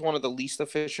efficient. He was one of the least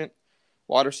efficient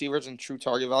wide receivers in true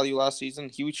target value last season.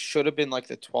 He should have been like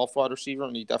the 12th wide receiver,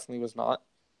 and he definitely was not.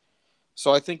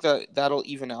 So I think that that'll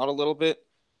even out a little bit.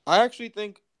 I actually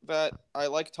think that I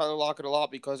like Tyler Lockett a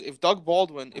lot because if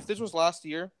this was last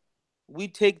year,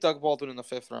 we'd take Doug Baldwin in the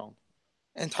 5th round.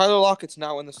 And Tyler Lockett's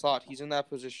now in the slot. He's in that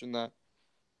position that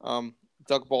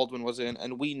Doug Baldwin was in.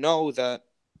 And we know that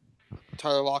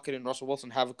Tyler Lockett and Russell Wilson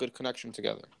have a good connection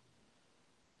together.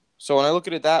 So when I look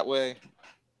at it that way,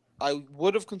 I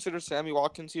would have considered Sammy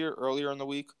Watkins here earlier in the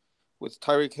week with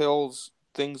Tyreek Hill's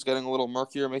things getting a little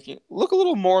murkier, making it look a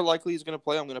little more likely he's going to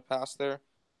play. I'm going to pass there.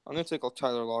 I'm going to take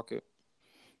Tyler Lockett.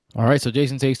 All right, so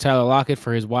Jason takes Tyler Lockett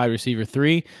for his wide receiver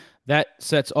 3. That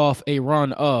sets off a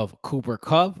run of Cooper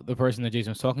Kupp, the person that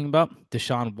Jason was talking about,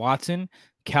 Deshaun Watson,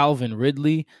 Calvin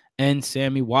Ridley, and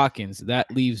Sammy Watkins. That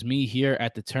leaves me here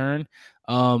at the turn.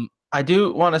 I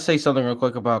do want to say something real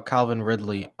quick about Calvin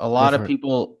Ridley. A lot of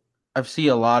people, I've seen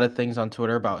a lot of things on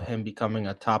Twitter about him becoming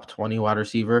a top 20 wide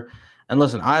receiver. And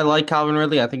listen, I like Calvin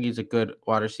Ridley. I think he's a good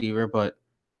wide receiver, but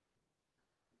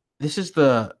this is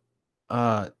the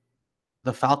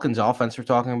Falcons offense we're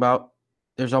talking about.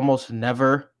 There's almost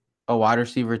never a wide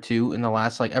receiver 2 in the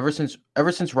last, like, ever since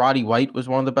Roddy White was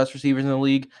one of the best receivers in the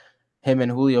league, him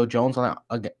and Julio Jones on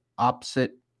the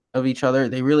opposite of each other.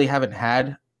 They really haven't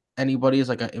had anybody as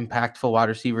like an impactful wide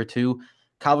receiver 2.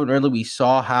 Calvin Ridley, we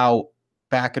saw how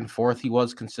back and forth he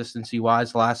was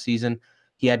consistency-wise last season.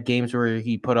 He had games where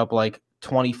he put up like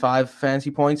 25 fantasy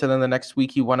points, and then the next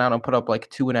week he went out and put up like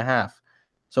 2.5.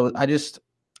 So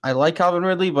I like Calvin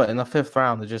Ridley, but in the 5th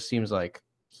round, it just seems like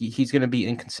he's going to be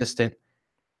inconsistent,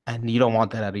 and you don't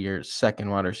want that out of your second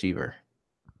wide receiver.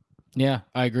 Yeah,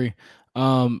 I agree.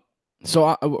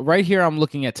 So right here, I'm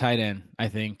looking at tight end, I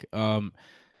think.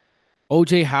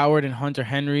 OJ Howard and Hunter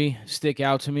Henry stick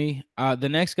out to me. The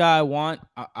next guy I want,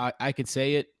 I could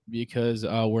say it because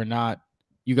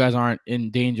you guys aren't in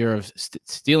danger of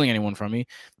stealing anyone from me.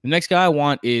 The next guy I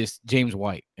want is James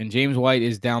White, and James White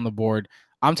is down the board.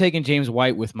 I'm taking James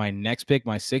White with my next pick,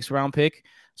 my 6th round pick.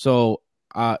 So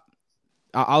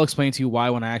I'll explain to you why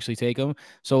when I actually take him.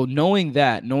 So knowing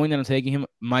that I'm taking him,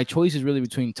 my choice is really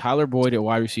between Tyler Boyd at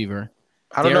wide receiver.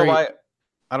 I don't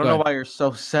know why you're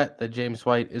so set that James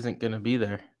White isn't going to be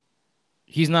there.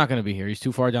 He's not going to be here. He's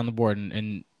too far down the board,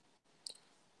 and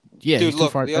yeah, dude, he's too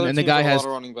far. And the guy has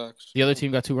running backs. The other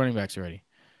team got 2 running backs already.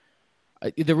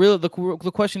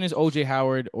 The question is OJ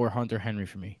Howard or Hunter Henry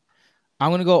for me. I'm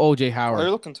going to go OJ Howard. Are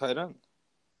you looking tight end?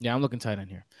 Yeah, I'm looking tight end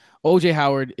here. OJ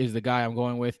Howard is the guy I'm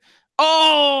going with.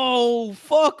 Oh,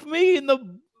 fuck me in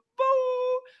the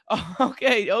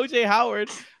okay, OJ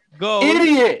Howard goes.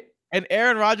 Idiot. And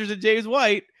Aaron Rodgers and James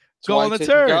White go on the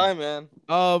turn. Guy, man.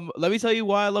 Let me tell you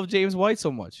why I love James White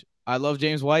so much. I love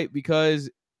James White because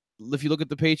if you look at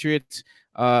the Patriots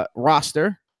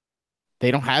roster, they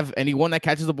don't have anyone that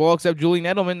catches the ball except Julian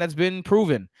Edelman. That's been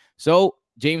proven. So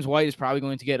James White is probably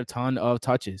going to get a ton of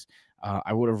touches.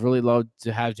 I would have really loved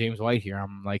to have James White here.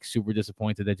 I'm like super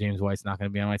disappointed that James White's not going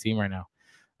to be on my team right now.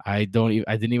 I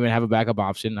didn't even have a backup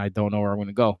option. I don't know where I'm going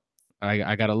to go.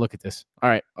 I got to look at this. All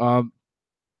right.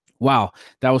 Wow,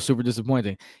 that was super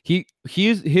disappointing. His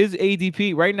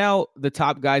ADP right now, the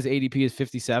top guy's ADP is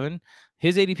 57.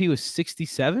 His ADP was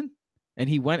 67, and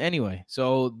he went anyway.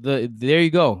 So there you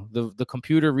go. The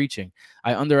computer reaching.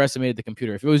 I underestimated the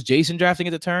computer. If it was Jason drafting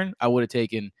at the turn, I would have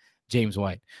taken James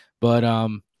White. But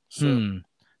should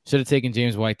have taken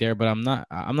James White there. But I'm not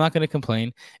going to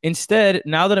complain. Instead,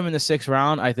 now that I'm in the 6th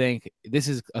round, I think this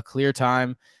is a clear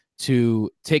time to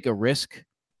take a risk,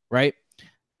 right?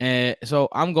 And so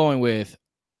I'm going with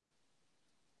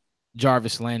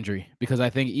Jarvis Landry because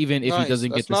I think even if he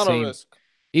doesn't get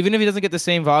the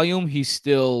same volume, he's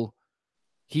still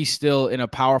in a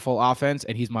powerful offense,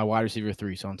 and he's my wide receiver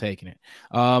 3, so I'm taking it.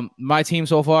 My team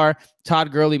so far: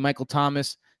 Todd Gurley, Michael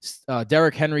Thomas,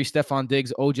 Derrick Henry, Stephon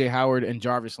Diggs, OJ Howard, and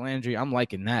Jarvis Landry. I'm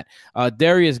liking that.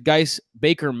 Darius Geis,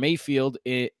 Baker Mayfield,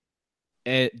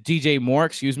 DJ Moore,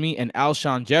 and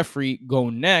Alshon Jeffrey go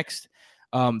next.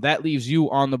 That leaves you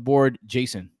on the board,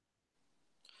 Jason.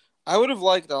 I would have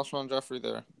liked Alshon Jeffrey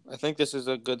there. I think this is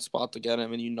a good spot to get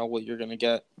him, and you know what you're going to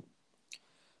get.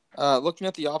 Looking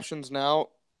at the options now,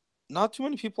 not too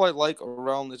many people I like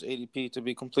around this ADP, to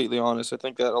be completely honest. I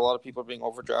think that a lot of people are being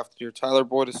overdrafted here. Tyler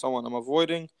Boyd is someone I'm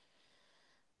avoiding.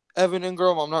 Evan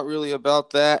Ingram, I'm not really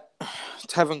about that.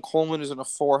 Tevin Coleman is in a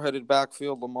 4-headed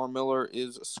backfield. Lamar Miller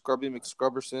is Scrubby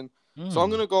McScrubberson. So I'm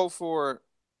going to go for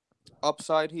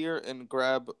upside here and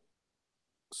grab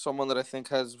someone that I think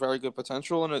has very good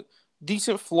potential and a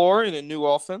decent floor in a new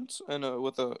offense and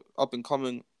with a up and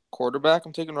coming quarterback,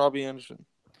 I'm taking Robbie Anderson.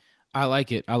 I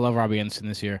like it. I love Robbie Anderson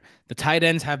this year. The tight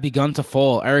ends have begun to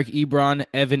fall. Eric Ebron,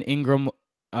 Evan Ingram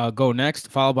go next,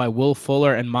 followed by Will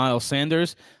Fuller and Miles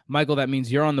Sanders. Michael, that means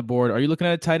you're on the board. Are you looking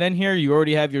at a tight end here? You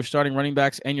already have your starting running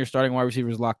backs and your starting wide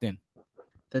receivers locked in.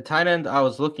 The tight end I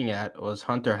was looking at was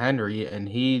Hunter Henry, and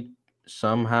he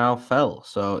somehow fell.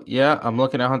 So, yeah, I'm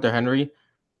looking at Hunter Henry.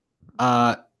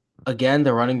 Again,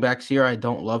 the running backs here, I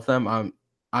don't love them.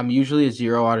 I'm usually a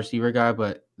zero wide receiver guy,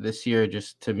 but this year,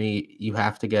 just to me, you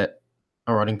have to get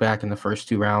a running back in the first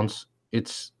 2 rounds.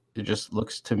 It just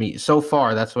looks to me so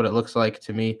far. That's what it looks like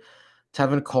to me.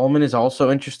 Tevin Coleman is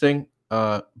also interesting,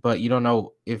 but you don't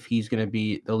know if he's going to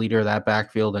be the leader of that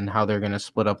backfield and how they're going to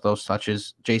split up those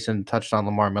touches. Jason touched on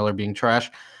Lamar Miller being trash,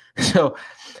 so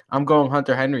I'm going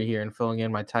Hunter Henry here and filling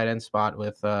in my tight end spot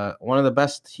with one of the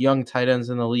best young tight ends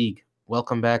in the league.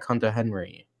 Welcome back, Hunter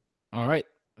Henry. All right,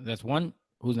 that's one.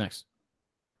 Who's next?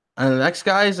 And the next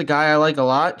guy is a guy I like a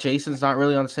lot. Jason's not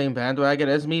really on the same bandwagon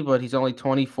as me, but he's only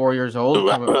 24 years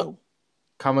old,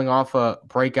 coming off a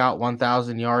breakout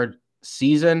 1,000-yard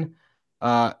season.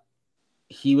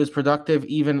 He was productive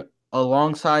even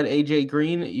alongside AJ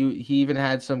Green. He even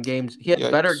had some games. He had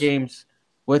better games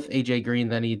with AJ Green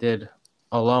than he did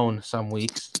alone some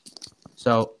weeks.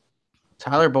 So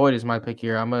Tyler Boyd is my pick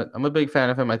here. I'm a big fan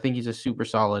of him. I think he's a super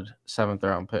solid 7th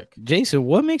round pick. Jason,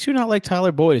 what makes you not like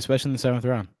Tyler Boyd, especially in the 7th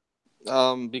round?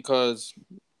 Because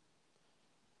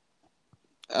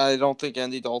I don't think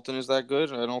Andy Dalton is that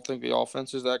good. I don't think the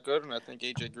offense is that good, and I think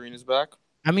AJ Green is back.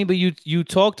 I mean, but you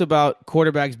talked about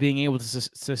quarterbacks being able to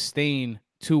sustain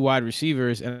 2 wide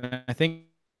receivers, and I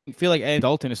feel like Andy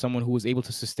Dalton is someone who was able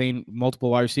to sustain multiple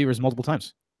wide receivers multiple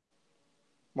times.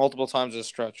 Multiple times is a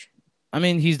stretch. I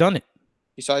mean, he's done it.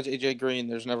 Besides AJ Green,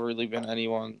 there's never really been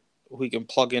anyone who he can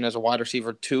plug in as a wide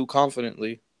receiver 2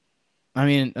 confidently. I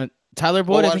mean, Tyler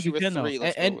Boyd, I think you can, though.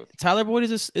 And Tyler Boyd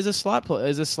is a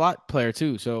slot player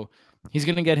too, so he's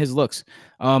gonna get his looks.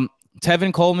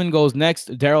 Tevin Coleman goes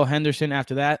next. Darrell Henderson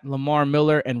after that. Lamar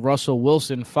Miller and Russell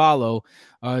Wilson follow.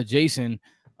 Jason,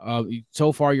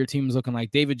 so far your team is looking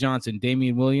like David Johnson,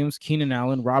 Damian Williams, Keenan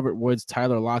Allen, Robert Woods,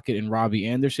 Tyler Lockett, and Robbie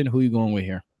Anderson. Who are you going with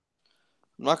here?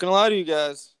 I'm not gonna lie to you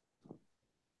guys.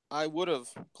 I would have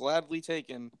gladly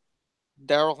taken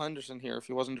Darrell Henderson here if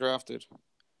he wasn't drafted.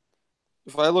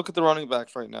 If I look at the running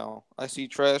backs right now, I see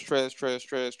trash,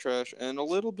 and a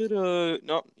little bit of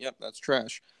that's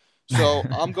trash. So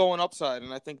I'm going upside,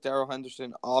 and I think Darrell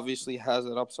Henderson obviously has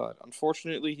that upside.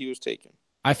 Unfortunately, he was taken.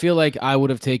 I feel like I would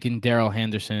have taken Darrell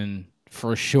Henderson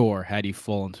for sure had he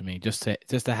fallen to me, just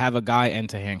to have a guy and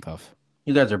to handcuff.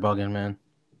 You guys are bugging, man.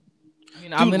 I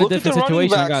mean, I'm in a different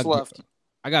situation.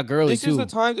 I got Gurley too. This is the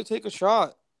time to take a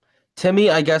shot. Timmy,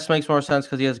 I guess, makes more sense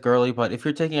because he has Gurley, but if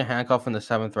you're taking a handcuff in the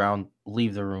 7th round,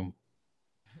 leave the room.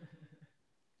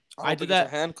 I did that.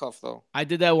 It's a handcuff, though. I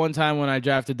did that one time when I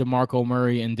drafted DeMarco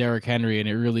Murray and Derrick Henry, and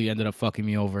it really ended up fucking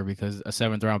me over because a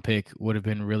 7th round pick would have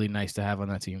been really nice to have on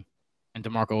that team. And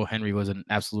DeMarco Murray was an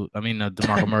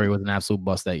absolute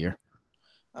bust that year.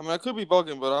 I mean, I could be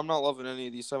bugging, but I'm not loving any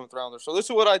of these 7th rounders. So this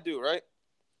is what I do, right?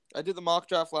 I did the mock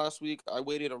draft last week. I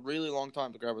waited a really long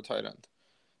time to grab a tight end.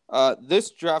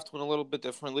 This draft went a little bit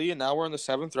differently, and now we're in the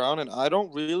 7th round, and I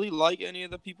don't really like any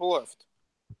of the people left.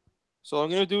 So what I'm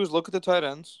going to do is look at the tight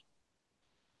ends,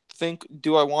 think,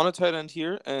 do I want a tight end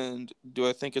here, and do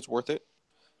I think it's worth it?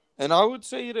 And I would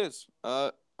say it is.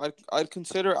 I'd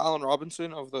consider Allen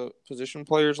Robinson of the position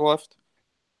players left,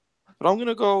 but I'm going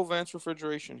to go Vance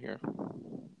Refrigeration here.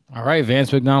 All right,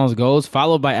 Vance McDonald goes,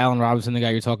 followed by Allen Robinson, the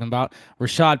guy you're talking about.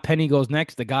 Rashad Penny goes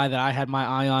next. The guy that I had my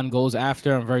eye on goes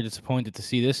after. I'm very disappointed to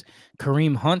see this.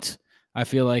 Kareem Hunt. I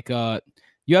feel like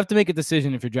you have to make a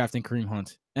decision if you're drafting Kareem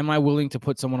Hunt. Am I willing to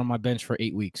put someone on my bench for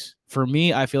 8 weeks? For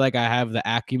me, I feel like I have the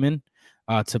acumen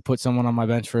to put someone on my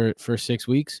bench for 6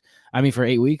 weeks. I mean, for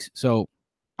 8 weeks. So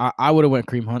I would have went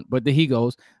Kareem Hunt, but there he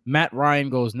goes. Matt Ryan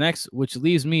goes next, which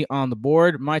leaves me on the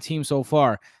board. My team so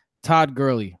far: Todd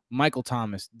Gurley, Michael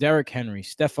Thomas, Derrick Henry,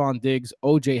 Stephon Diggs,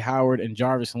 O.J. Howard, and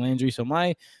Jarvis Landry. So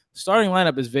my starting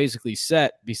lineup is basically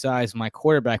set besides my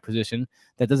quarterback position.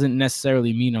 That doesn't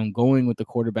necessarily mean I'm going with the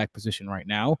quarterback position right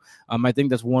now. I think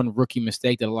that's one rookie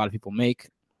mistake that a lot of people make.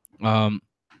 But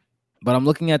I'm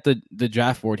looking at the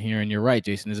draft board here, and you're right,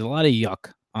 Jason. There's a lot of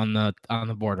yuck on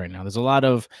the board right now. There's a lot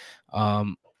of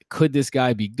could this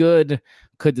guy be good?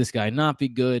 Could this guy not be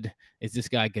good? Is this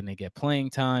guy going to get playing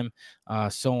time?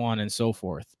 So on and so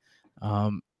forth.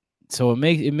 So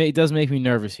it does make me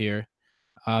nervous here.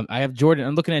 I have Jordan.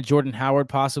 I'm looking at Jordan Howard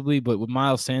possibly, but with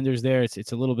Miles Sanders there,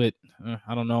 it's a little bit.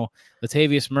 I don't know.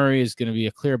 Latavius Murray is going to be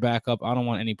a clear backup. I don't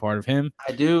want any part of him.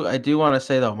 I do want to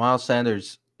say though, Miles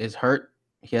Sanders is hurt.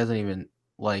 He hasn't even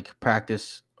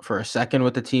practiced for a second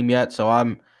with the team yet. So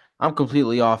I'm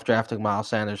completely off drafting Miles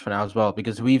Sanders for now as well,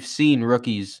 because we've seen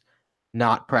rookies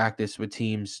not practice with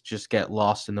teams, just get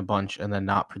lost in the bunch and then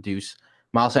not produce.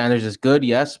 Miles Sanders is good,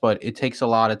 yes, but it takes a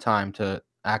lot of time to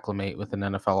acclimate with an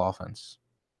NFL offense.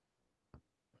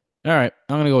 All right,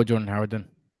 I'm going to go with Jordan Howard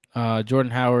then.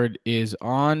 Jordan Howard is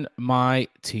on my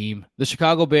team. The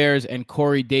Chicago Bears and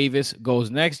Corey Davis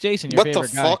goes next. Jason, your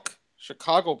favorite guy. What the fuck?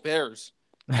 Chicago Bears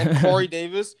and Corey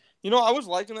Davis. I was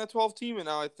liking that 12 team, and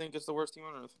now I think it's the worst team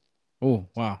on earth. Oh,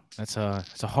 wow. That's a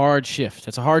hard shift.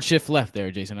 That's a hard shift left there,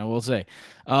 Jason, I will say.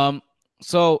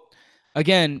 So,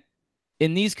 again,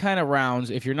 in these kind of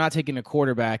rounds, if you're not taking a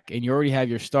quarterback and you already have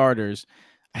your starters,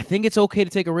 I think it's okay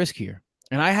to take a risk here.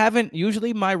 And I haven't –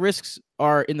 usually my risks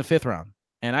are in the 5th round,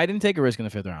 and I didn't take a risk in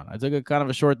the 5th round. I took a kind of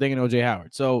a short thing in O.J.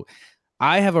 Howard. So,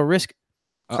 I have a risk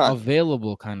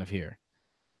available kind of here.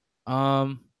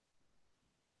 I'm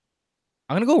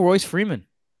going to go Royce Freeman.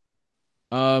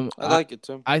 I like it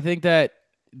too. I think that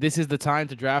this is the time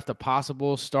to draft a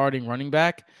possible starting running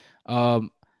back.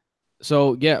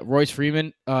 So, yeah, Royce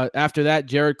Freeman. After that,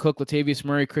 Jared Cook, Latavius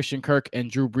Murray, Christian Kirk,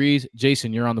 and Drew Brees.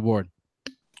 Jason, you're on the board.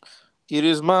 It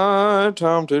is my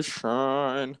time to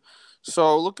shine.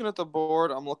 So, looking at the board,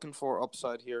 I'm looking for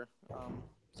upside here.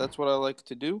 That's what I like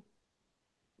to do.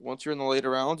 Once you're in the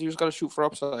later rounds, you just got to shoot for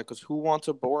upside, because who wants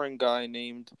a boring guy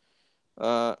named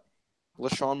LaShawn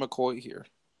McCoy here?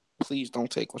 Please don't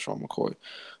take LaShawn McCoy.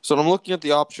 So I'm looking at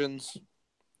the options,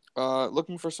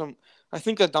 looking for some. I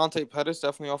think that Dante Pettis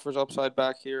definitely offers upside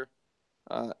back here.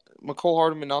 McCole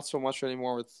Hardman, not so much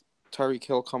anymore with Tyreek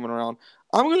Hill coming around.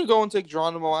 I'm going to go and take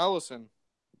Geronimo Allison.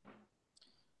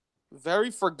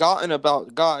 Very forgotten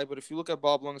about guy, but if you look at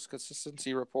Bob Lung's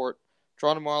consistency report,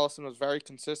 Geronimo Allison was very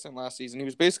consistent last season. He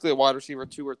was basically a wide receiver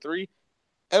 2 or 3.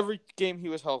 Every game he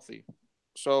was healthy.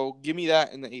 So give me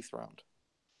that in the 8th round.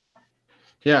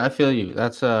 Yeah, I feel you.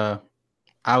 That's I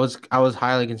was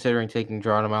highly considering taking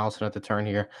Geronimo Allison at the turn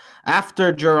here.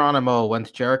 After Geronimo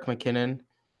went Jerick McKinnon,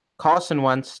 Carson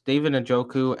Wentz, David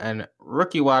Njoku, and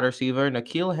rookie wide receiver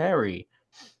N'Keal Harry.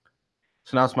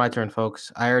 So now it's my turn,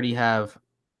 folks. I already have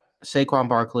Saquon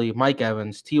Barkley, Mike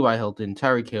Evans, T.Y. Hilton,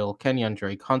 Tyreek Hill, Kenyon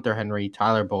Drake, Hunter Henry,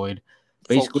 Tyler Boyd.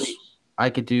 Basically, I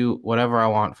could do whatever I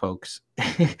want, folks.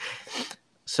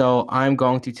 So I'm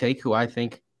going to take who I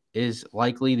think is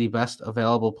likely the best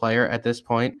available player at this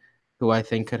point, who I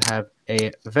think could have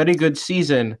a very good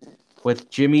season with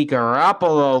Jimmy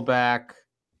Garoppolo back.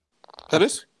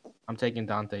 Pettis? I'm taking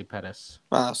Dante Pettis.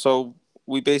 So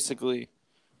we basically,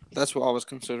 that's what I was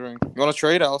considering. You want to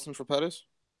trade Allison for Pettis?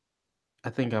 I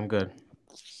think I'm good.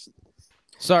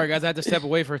 Sorry, guys. I had to step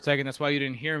away for a second. That's why you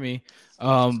didn't hear me.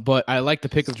 But I like the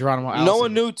pick of Geronimo Allison. No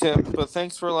one knew, Tim, but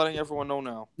thanks for letting everyone know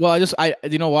now. Well,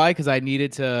 you know why? Because I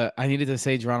needed to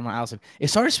say Geronimo Allison. It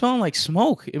started smelling like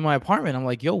smoke in my apartment. I'm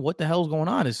like, yo, what the hell is going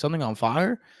on? Is something on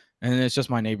fire? And it's just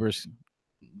my neighbors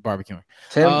barbecuing.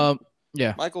 Tim,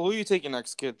 yeah. Michael, who are you taking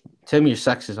next, kid? Tim, your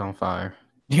sex is on fire.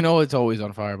 You know it's always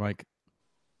on fire, Mike.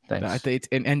 Thanks. I think it's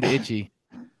and itchy.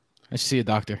 I should see a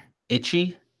doctor.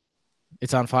 Itchy?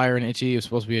 It's on fire and itchy. It was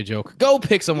supposed to be a joke. Go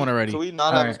pick someone already. Can we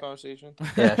not have this conversation?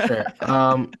 Yeah,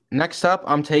 sure. Next up,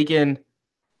 I'm taking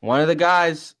one of the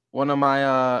guys, one of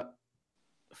my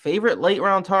favorite late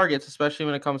round targets, especially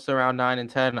when it comes to round 9 and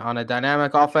 10, on a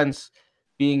dynamic offense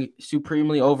being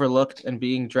supremely overlooked and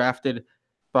being drafted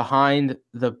behind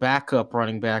the backup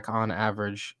running back on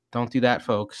average. Don't do that,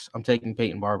 folks. I'm taking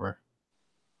Peyton Barber.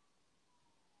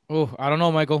 Oh, I don't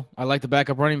know, Michael. I like the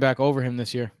backup running back over him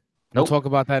this year. We'll talk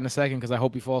about that in a second because I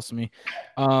hope he falls to me.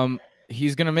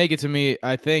 He's going to make it to me,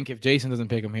 I think, if Jason doesn't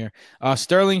pick him here.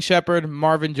 Sterling Shepard,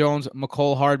 Marvin Jones,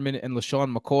 McCole Hardman, and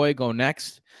LaShawn McCoy go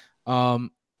next.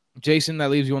 Jason,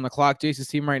 that leaves you on the clock. Jason's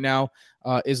team right now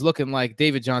is looking like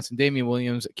David Johnson, Damian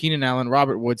Williams, Keenan Allen,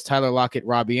 Robert Woods, Tyler Lockett,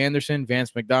 Robbie Anderson,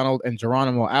 Vance McDonald, and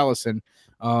Geronimo Allison.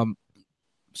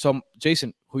 So,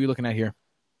 Jason, who are you looking at here?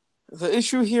 The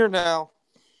issue here now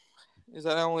is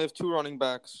that I only have 2 running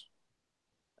backs.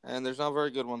 And there's not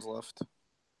very good ones left.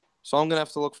 So I'm going to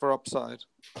have to look for upside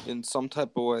in some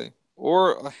type of way.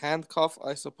 Or a handcuff,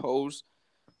 I suppose.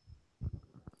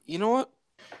 You know what?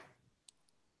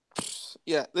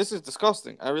 Yeah, this is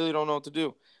disgusting. I really don't know what to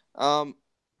do.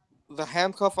 The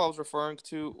handcuff I was referring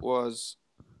to was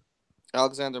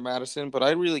Alexander Madison, but I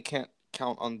really can't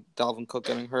count on Dalvin Cook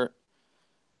getting hurt.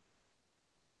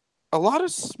 A lot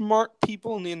of smart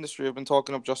people in the industry have been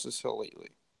talking up Justice Hill lately.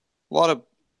 A lot of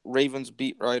Ravens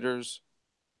beat writers,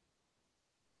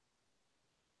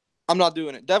 I'm not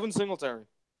doing it. Devin Singletary.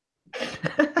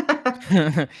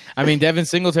 I mean, Devin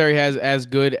Singletary has as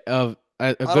good of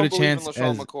a good a chance as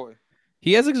McCoy.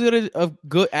 He has as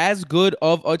good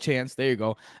of a chance. There you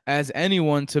go, as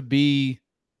anyone to be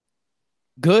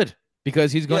good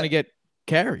because he's going to get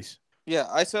carries. Yeah,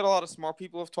 I said a lot of smart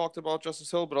people have talked about Justice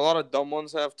Hill, but a lot of dumb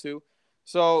ones have too.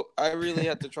 So I really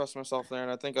had to trust myself there,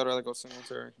 and I think I'd rather go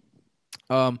Singletary.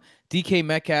 DK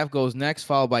Metcalf goes next,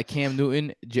 followed by Cam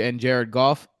Newton and Jared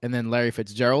Goff, and then Larry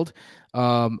Fitzgerald,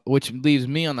 which leaves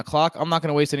me on the clock. I'm not going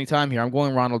to waste any time here. I'm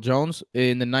going Ronald Jones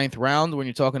in the 9th round. When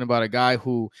you're talking about a guy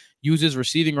who uses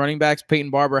receiving running backs,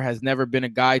 Peyton Barber has never been a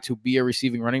guy to be a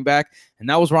receiving running back, and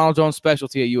that was Ronald Jones'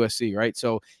 specialty at USC, right?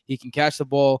 So he can catch the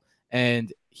ball,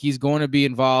 and he's going to be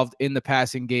involved in the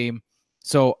passing game.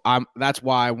 So that's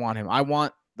why I want him. I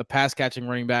want the pass-catching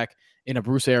running back in a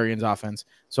Bruce Arians offense.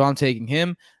 So I'm taking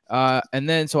him. And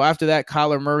then so after that,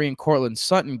 Kyler Murray and Cortland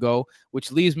Sutton go,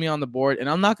 which leaves me on the board. And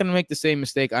I'm not going to make the same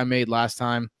mistake I made last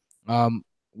time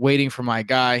waiting for my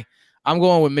guy. I'm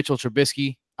going with Mitchell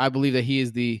Trubisky. I believe that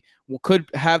he could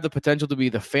have the potential to be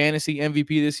the fantasy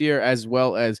MVP this year, as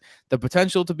well as the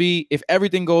potential to be, if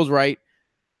everything goes right,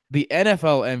 the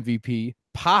NFL MVP,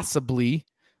 possibly.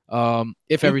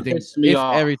 If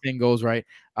everything goes right,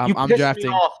 I'm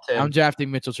drafting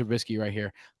Mitchell Trubisky right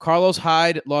here. Carlos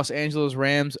Hyde, Los Angeles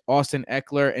Rams, Austin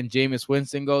Eckler, and Jameis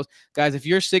Winston goes. Guys, if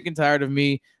you're sick and tired of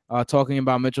me talking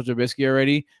about Mitchell Trubisky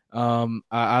already,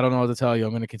 I don't know what to tell you.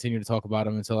 I'm going to continue to talk about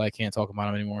him until I can't talk about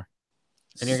him anymore.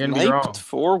 And you're going to be wrong.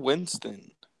 For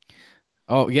Winston.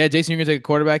 Oh yeah, Jason, you're going to take a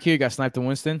quarterback here. You got sniped to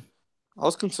Winston. I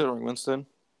was considering Winston.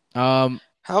 How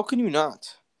can you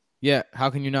not? Yeah, how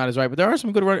can you not is right. But there are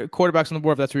some good quarterbacks on the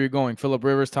board if that's where you're going. Phillip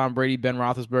Rivers, Tom Brady, Ben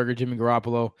Roethlisberger, Jimmy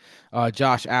Garoppolo,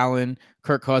 Josh Allen,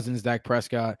 Kirk Cousins, Dak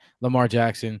Prescott, Lamar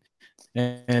Jackson.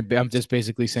 And I'm just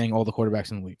basically saying all the quarterbacks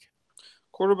in the league.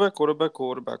 Quarterback.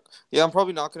 Yeah, I'm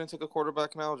probably not going to take a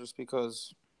quarterback now just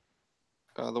because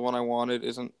the one I wanted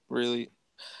isn't really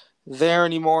there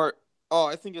anymore. Oh,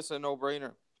 I think it's a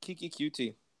no-brainer. Kiki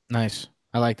QT. Nice.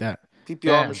 I like that.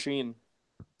 PPR machine.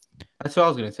 That's what I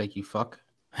was going to take, you fuck.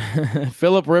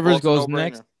 Phillip Rivers goes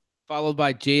next, followed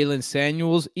by Jalen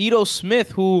Samuels. Ito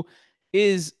Smith, who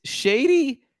is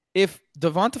shady if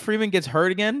Devonta Freeman gets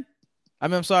hurt again.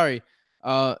 I'm sorry.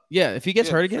 If he gets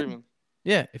hurt again. Freeman.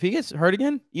 Yeah, if he gets hurt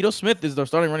again, Ito Smith is the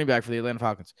starting running back for the Atlanta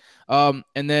Falcons.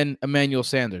 And then Emmanuel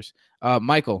Sanders.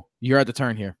 Michael, you're at the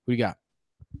turn here. Who you got?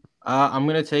 I'm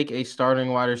going to take a starting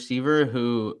wide receiver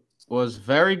who was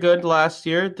very good last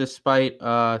year despite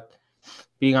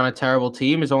being on a terrible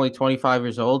team. Is only 25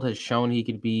 years old, has shown he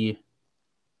could be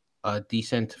a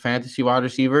decent fantasy wide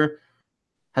receiver.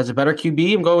 Has a better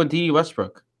QB. I'm going with D.D.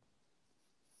 Westbrook.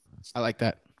 I like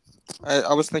that.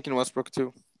 I was thinking Westbrook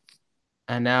too.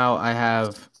 And now I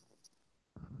have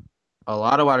a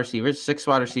lot of wide receivers, 6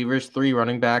 wide receivers, 3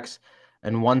 running backs,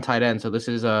 and 1 tight end. So this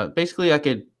is basically I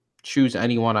could choose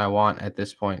anyone I want at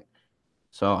this point.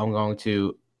 So I'm going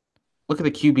to look at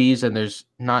the QBs, and there's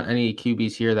not any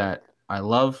QBs here that I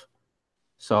love.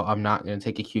 So I'm not going to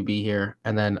take a QB here.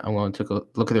 And then I'm going to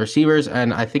look at the receivers,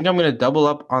 and I think I'm going to double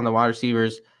up on the wide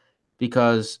receivers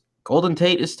because Golden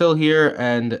Tate is still here,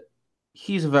 and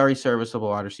he's a very serviceable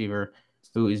wide receiver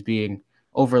who is being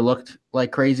overlooked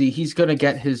like crazy. He's going to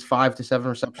get his 5 to 7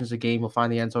 receptions a game. He'll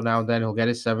find the end zone now and then. He'll get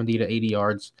his 70 to 80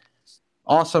 yards.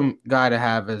 Awesome guy to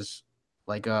have as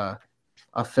like a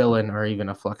fill-in or even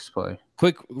a flex play.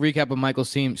 Quick recap of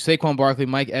Michael's team: Saquon Barkley,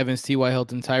 Mike Evans, T.Y.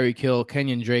 Hilton, Tyreek Hill,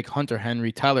 Kenyon Drake, Hunter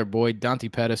Henry, Tyler Boyd, Dante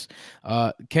Pettis,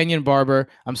 Peyton Barber,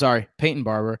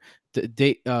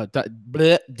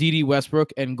 D.D.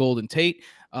 Westbrook, and Golden Tate.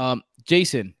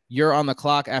 Jason, you're on the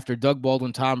clock after Doug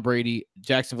Baldwin, Tom Brady,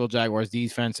 Jacksonville Jaguars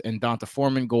defense, and Donta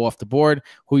Foreman go off the board.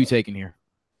 Who are you taking here?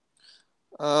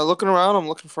 Looking around, I'm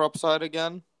looking for upside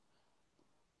again.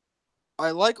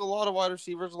 I like a lot of wide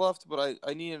receivers left, but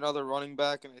I need another running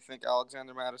back, and I think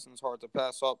Alexander Madison's hard to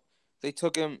pass up. They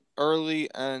took him early,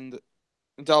 and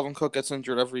Dalvin Cook gets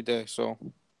injured every day, so...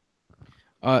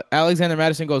 Alexander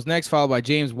Madison goes next, followed by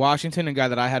James Washington, a guy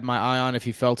that I had my eye on if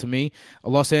he fell to me.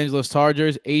 Los Angeles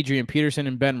Chargers, Adrian Peterson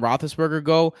and Ben Roethlisberger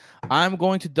go. I'm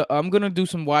going to do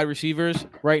some wide receivers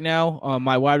right now.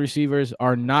 My wide receivers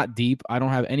are not deep. I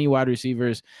don't have any wide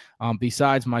receivers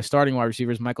besides my starting wide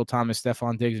receivers, Michael Thomas,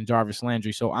 Stephon Diggs, and Jarvis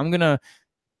Landry. So I'm gonna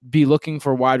be looking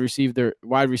for wide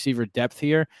receiver depth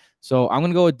here. So I'm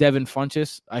gonna go with Devin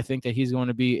Funchess. I think that he's going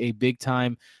to be a big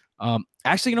time.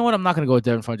 Actually, you know what? I'm not going to go with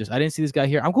Devin Funchess. I didn't see this guy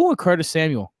here. I'm going with Curtis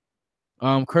Samuel.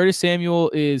 Curtis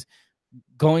Samuel is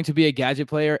going to be a gadget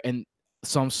player, and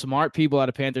some smart people out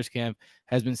of Panthers camp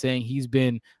has been saying he's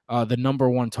been the number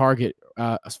 1 target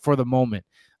for the moment.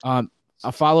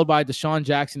 followed by Deshaun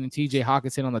Jackson and TJ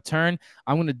Hockenson on the turn.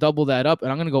 I'm going to double that up,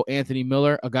 and I'm going to go Anthony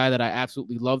Miller, a guy that I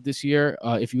absolutely love this year.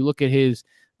 If you look at his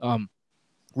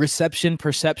reception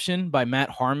perception by Matt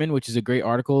Harmon, which is a great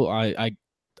article, I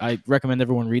recommend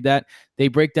everyone read that. They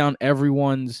break down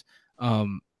everyone's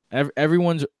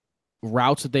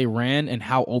routes that they ran and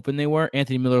how open they were.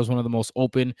 Anthony Miller was one of the most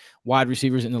open wide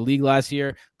receivers in the league last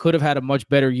year. Could have had a much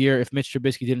better year if Mitch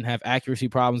Trubisky didn't have accuracy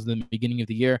problems in the beginning of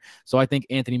the year. So I think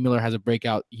Anthony Miller has a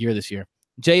breakout year this year.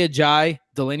 Jay Ajayi,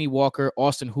 Delaney Walker,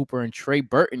 Austin Hooper, and Trey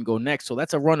Burton go next. So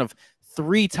that's a run of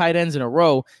 3 tight ends in a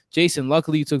row. Jason,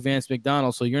 luckily you took Vance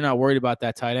McDonald, so you're not worried about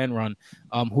that tight end run.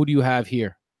 Who do you have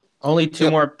here? Only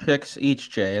 2 more picks each,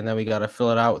 Jay, and then we got to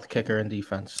fill it out with kicker and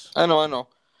defense. I know.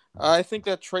 I think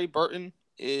that Trey Burton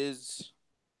is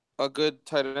a good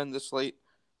tight end this late.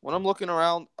 When I'm looking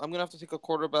around, I'm going to have to take a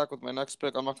quarterback with my next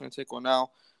pick. I'm not going to take one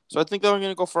now. So I think that I'm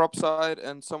going to go for upside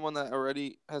and someone that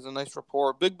already has a nice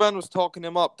rapport. Big Ben was talking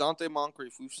him up. Dante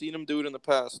Moncrief. We've seen him do it in the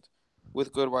past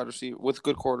with good wide receiver, with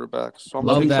good quarterbacks. So I'm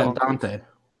Love that Dante.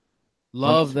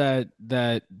 Love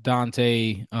that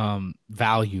Dante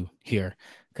value here.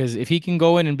 Because if he can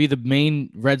go in and be the main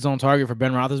red zone target for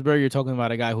Ben Roethlisberger, you're talking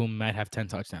about a guy who might have 10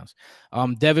 touchdowns.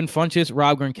 Devin Funchess,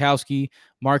 Rob Gronkowski,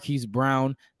 Marquise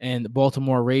Brown, and the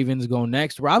Baltimore Ravens go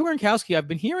next. Rob Gronkowski, I've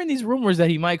been hearing these rumors that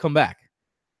he might come back.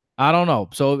 I don't know.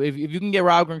 So if you can get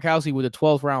Rob Gronkowski with a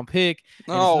 12th round pick,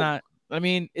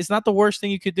 it's not the worst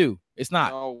thing you could do. It's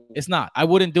not. No. It's not. I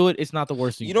wouldn't do it. It's not the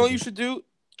worst thing. You know what you should do?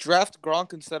 Draft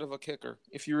Gronk instead of a kicker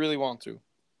if you really want to.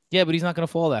 Yeah, but he's not going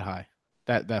to fall that high,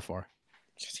 that far.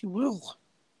 Yes, he will.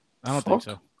 I don't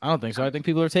think so. I think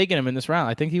people are taking him in this round.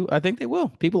 I think they will.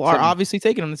 People are obviously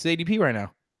taking him. This is ADP right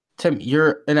now. Tim,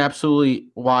 you're an absolutely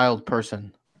wild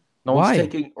person. No one's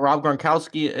taking Rob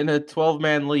Gronkowski in a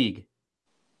 12-man league.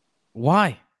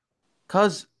 Why?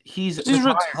 Because he's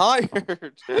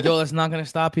retired. Yo, that's not going to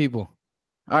stop people.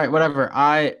 All right, whatever.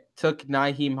 I took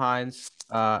Nyheim Hines,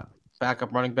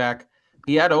 backup running back.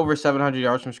 He had over 700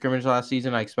 yards from scrimmage last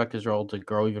season. I expect his role to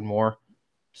grow even more.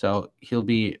 So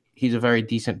he's a very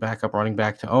decent backup running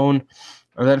back to own.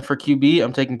 And then for QB,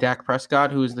 I'm taking Dak Prescott,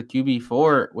 who is the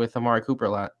QB4 with Amari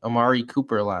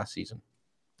Cooper last season.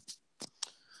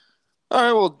 All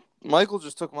right, well, Michael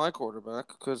just took my quarterback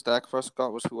because Dak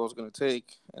Prescott was who I was going to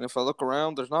take. And if I look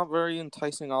around, there's not very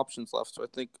enticing options left. So I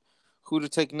think who to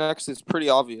take next is pretty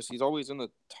obvious. He's always in the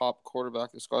top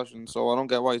quarterback discussion, so I don't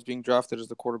get why he's being drafted as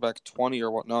the quarterback 20 or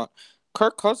whatnot.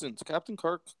 Kirk Cousins, Captain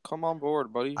Kirk, come on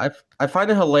board, buddy. I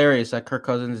find it hilarious that Kirk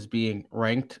Cousins is being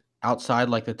ranked outside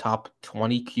like the top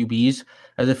 20 QBs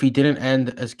as if he didn't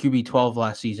end as QB 12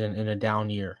 last season in a down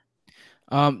year.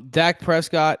 Dak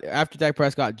Prescott, after Dak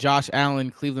Prescott, Josh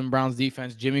Allen, Cleveland Browns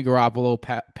defense, Jimmy Garoppolo,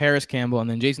 Paris Campbell, and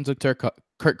then Jason took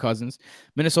Kirk Cousins.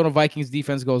 Minnesota Vikings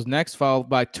defense goes next, followed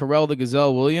by Terrell the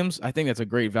Gazelle Williams. I think that's a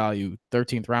great value.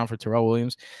 13th round for Terrell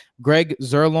Williams. Greg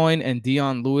Zerloin and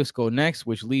Dion Lewis go next,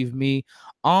 which leave me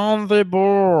on the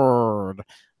board.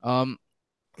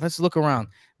 Let's look around.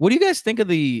 What do you guys think of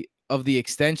the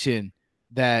extension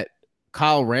that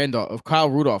Kyle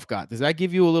Rudolph got? Does that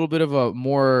give you a little bit of a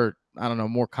more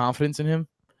confidence in him?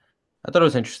 I thought it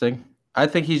was interesting. I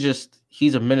think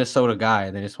he's a Minnesota guy,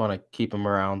 and they just want to keep him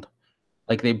around.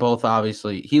 Like they both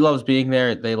obviously, he loves being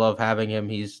there. They love having him.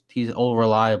 He's all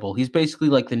reliable. He's basically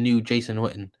like the new Jason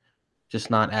Witten, just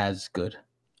not as good.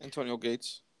 Antonio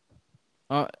Gates.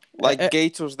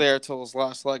 Gates was there till his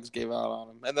last legs gave out on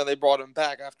him, and then they brought him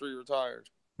back after he retired.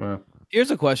 Yeah.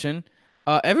 Here's a question: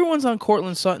 everyone's on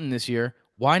Cortland Sutton this year.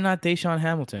 Why not Deshaun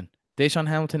Hamilton? Deshaun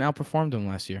Hamilton outperformed him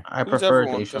last year. I prefer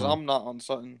Deshaun because I'm not on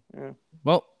Sutton. Yeah.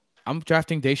 Well, I'm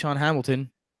drafting Deshaun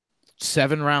Hamilton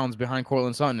 7 rounds behind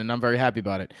Cortland Sutton, and I'm very happy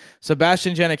about it.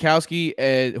 Sebastian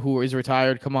Janikowski, who is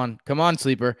retired, come on,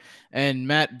 sleeper, and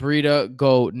Matt Breida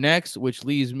go next, which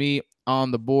leaves me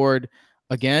on the board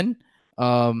again.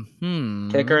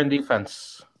 Kicker and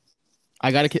defense.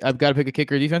 I've got to pick a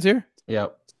kicker defense here.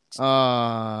 Yep.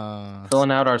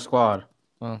 Filling out our squad.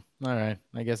 Well, all right.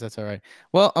 I guess that's all right.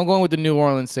 Well, I'm going with the New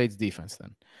Orleans Saints defense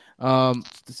then.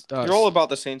 You're all about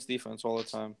the Saints defense all the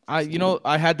time. I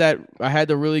had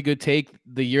the really good take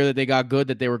the year that they got good,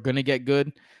 that they were going to get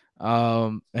good.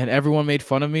 And everyone made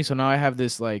fun of me. So now I have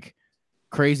this like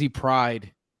crazy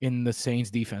pride in the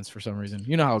Saints defense for some reason.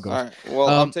 You know how it goes. All right. Well,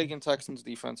 I'm taking Texans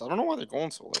defense. I don't know why they're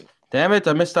going so late. Damn it.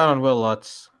 I missed out on Will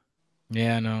Lutz.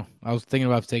 Yeah, no. I was thinking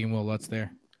about taking Will Lutz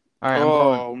there. All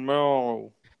right.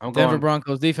 No. I'm Denver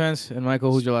Broncos defense. And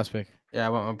Michael, who's your last pick? Yeah, I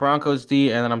went with Broncos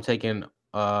D, and then I'm taking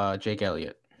Jake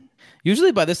Elliott.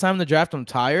 Usually by this time in the draft, I'm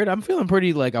tired. I'm feeling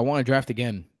pretty like I want to draft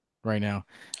again right now.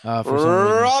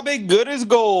 Robbie Good as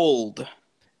gold.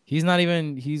 He's not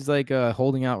even. He's like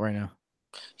holding out right now.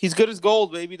 He's good as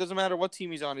gold, baby. Doesn't matter what team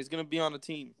he's on. He's gonna be on a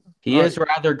team. He is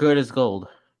rather good as gold.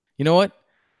 You know what?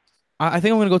 I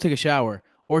think I'm gonna go take a shower,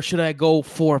 or should I go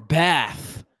for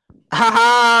bath?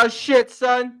 Ha shit,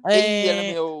 son.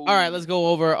 Hey. All right, let's go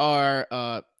over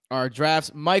our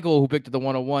drafts. Michael, who picked at the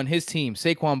 101, his team: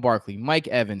 Saquon Barkley, Mike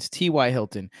Evans, T.Y.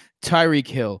 Hilton, Tyreek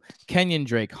Hill, Kenyon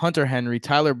Drake, Hunter Henry,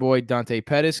 Tyler Boyd, Dante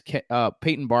Pettis,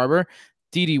 Peyton Barber,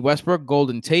 D.D. Westbrook,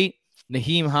 Golden Tate,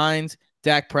 Naheem Hines,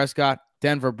 Dak Prescott,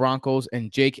 Denver Broncos, and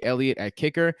Jake Elliott at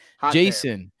kicker.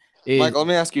 Jason. Mike, let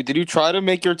me ask you, did you try to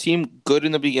make your team good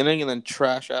in the beginning and then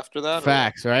trash after that?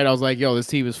 Facts, right? I was like, yo, this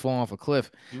team is falling off a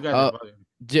cliff. You guys are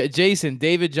bugging. Jason,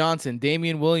 David Johnson,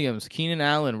 Damian Williams, Keenan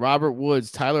Allen, Robert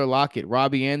Woods, Tyler Lockett,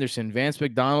 Robbie Anderson, Vance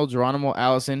McDonald, Geronimo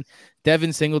Allison,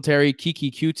 Devin Singletary,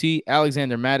 Kiki QT,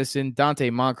 Alexander Madison, Dante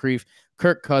Moncrief,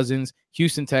 Kirk Cousins,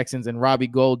 Houston Texans, and Robbie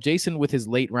Gold. Jason with his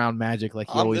late round magic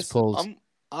like he always pulls.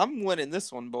 I'm winning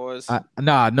this one, boys.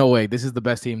 Nah, no way. This is the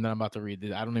best team that I'm about to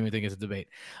read. I don't even think it's a debate.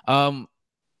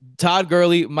 Todd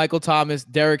Gurley, Michael Thomas,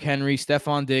 Derrick Henry,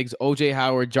 Stephon Diggs, O.J.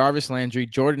 Howard, Jarvis Landry,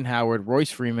 Jordan Howard,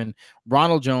 Royce Freeman,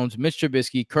 Ronald Jones, Mitch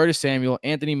Trubisky, Curtis Samuel,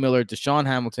 Anthony Miller, Deshaun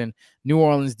Hamilton, New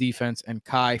Orleans defense, and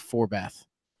Kai Forbath.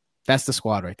 That's the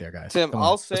squad right there, guys. Tim,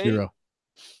 I'll say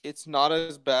it's not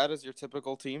as bad as your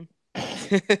typical team.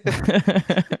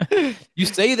 You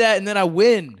say that, and then I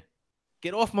win.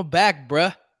 Get off my back,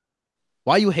 bruh.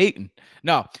 Why you hating?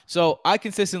 No, so I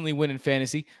consistently win in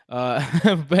fantasy,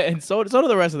 and so do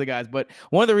the rest of the guys. But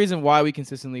one of the reasons why we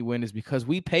consistently win is because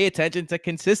we pay attention to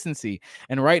consistency.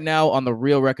 And right now on the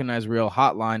Real Recognize Real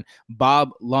hotline,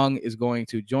 Bob Lung is going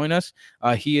to join us.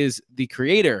 He is the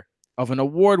creator of an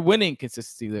award-winning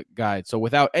consistency guide. So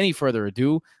without any further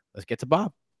ado, let's get to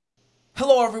Bob.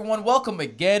 Hello, everyone. Welcome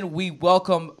again. We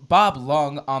welcome Bob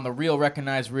Lung on the Real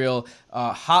Recognize Real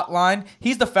hotline.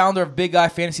 He's the founder of Big Guy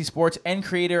Fantasy Sports and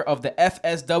creator of the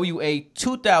FSWA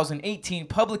 2018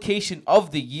 publication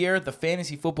of the year, the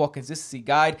Fantasy Football Consistency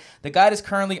Guide. The guide is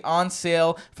currently on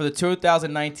sale for the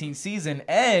 2019 season,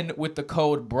 and with the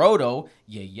code BRODO,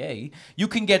 yay, you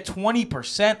can get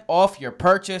 20% off your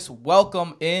purchase.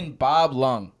 Welcome in, Bob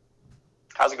Lung.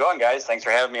 How's it going, guys? Thanks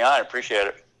for having me on. I appreciate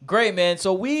it. Great, man.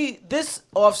 So this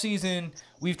offseason,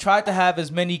 we've tried to have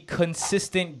as many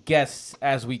consistent guests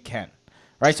as we can,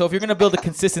 right? So if you're going to build a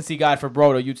consistency guide for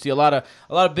Brodo, you'd see a lot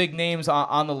of big names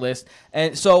on the list.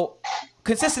 And so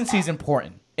consistency is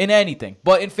important in anything.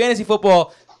 But in fantasy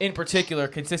football in particular,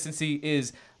 consistency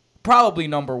is probably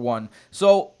number one.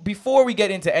 So before we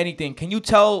get into anything, can you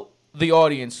tell the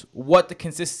audience what the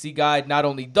consistency guide not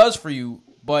only does for you,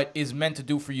 but is meant to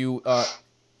do for you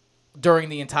during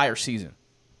the entire season?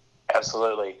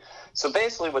 Absolutely. So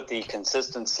basically what the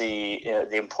consistency,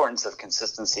 the importance of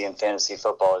consistency in fantasy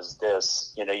football is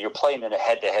this. You're playing in a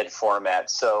head-to-head format.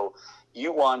 So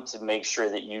you want to make sure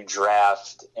that you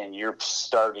draft and you're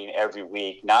starting every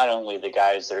week, not only the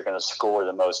guys that are going to score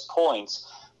the most points,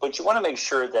 but you want to make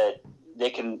sure that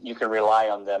you can rely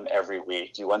on them every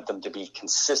week. You want them to be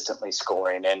consistently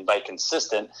scoring. And by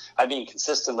consistent, I mean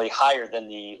consistently higher than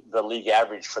the league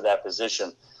average for that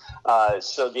position.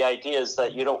 So the idea is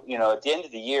that at the end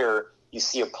of the year, you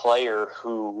see a player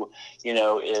who,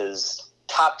 is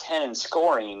top 10 in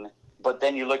scoring, but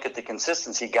then you look at the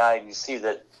consistency guide and you see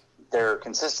that their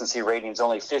consistency rating is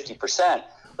only 50%. Well,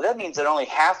 that means that only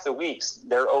half the weeks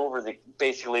they're over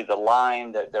basically the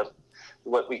line,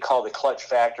 what we call the clutch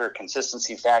factor,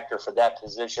 consistency factor for that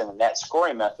position and that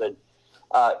scoring method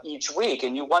each week.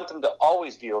 And you want them to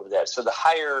always be over that. So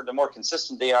the more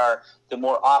consistent they are, the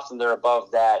more often they're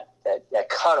above that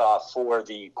cutoff for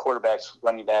the quarterbacks,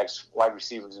 running backs, wide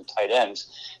receivers, and tight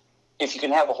ends. If you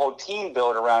can have a whole team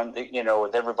built around,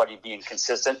 with everybody being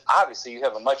consistent, obviously you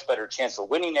have a much better chance of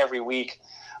winning every week.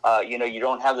 You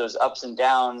don't have those ups and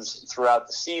downs throughout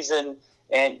the season.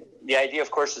 And the idea, of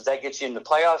course, is that gets you in the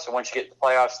playoffs. And once you get to the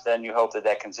playoffs, then you hope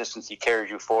that consistency carries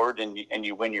you forward and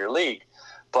you win your league.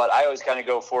 But I always kind of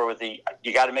go forward with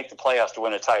you got to make the playoffs to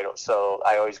win a title. So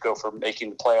I always go for making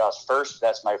the playoffs first.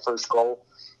 That's my first goal.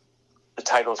 The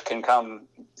titles can come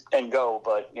and go,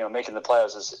 but making the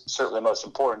playoffs is certainly the most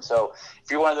important. So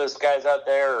if you're one of those guys out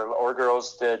there or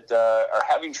girls that are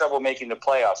having trouble making the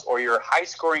playoffs, or you're a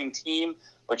high-scoring team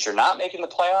but you're not making the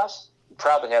playoffs, you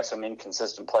probably have some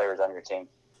inconsistent players on your team.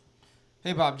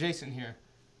 Hey, Bob, Jason here.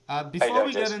 Before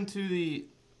we get into the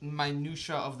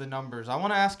minutia of the numbers, I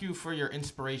want to ask you for your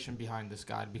inspiration behind this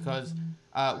guide, because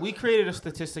we created a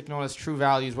statistic known as True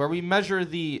Values, where we measure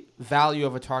the value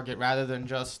of a target rather than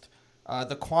just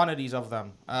the quantities of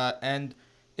them. And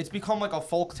it's become like a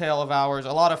folk tale of ours.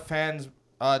 A lot of fans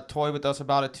toy with us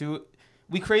about it too.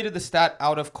 we created the stat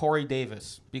out of Corey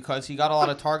Davis because he got a lot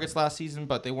of targets last season,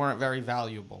 but they weren't very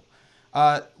valuable.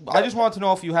 I just wanted to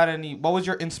know if you had what was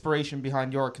your inspiration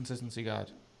behind your consistency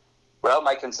guide? Well,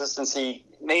 my consistency,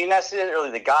 maybe not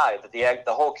necessarily the guide, but the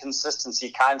whole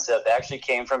consistency concept actually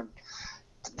came from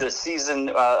the season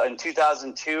in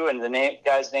 2002, and the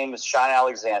guy's name is Sean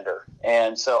Alexander.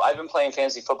 And so I've been playing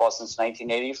fantasy football since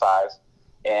 1985,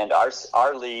 and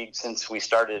our league, since we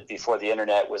started before the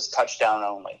internet, was touchdown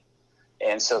only.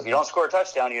 And so if you don't score a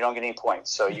touchdown, you don't get any points.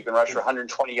 So you can rush for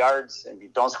 120 yards, and if you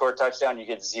don't score a touchdown, you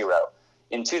get 0.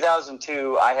 In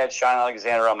 2002, I had Sean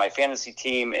Alexander on my fantasy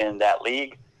team in that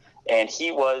league, and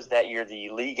he was that year the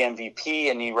league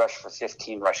MVP, and he rushed for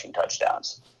 15 rushing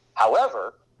touchdowns.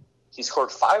 However, he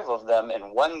scored 5 of them in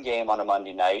one game on a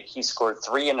Monday night. He scored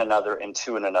 3 in another and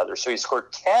 2 in another. So he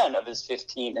scored 10 of his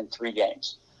 15 in 3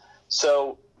 games.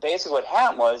 So basically what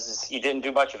happened is he didn't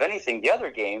do much of anything the other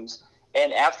games.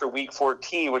 And after week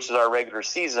 14, which is our regular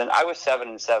season, I was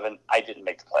 7-7. I didn't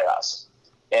make the playoffs.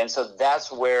 And so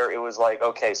that's where it was like,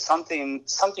 okay,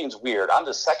 something's weird. I'm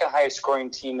the second highest scoring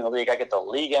team in the league. I get the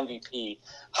league MVP.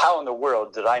 How in the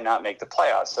world did I not make the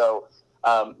playoffs? So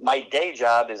my day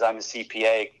job is I'm a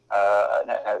CPA,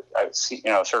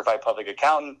 certified public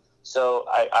accountant. So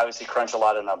I obviously crunch a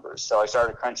lot of numbers. So I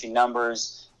started crunching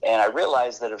numbers, and I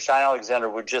realized that if Sean Alexander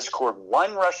would just score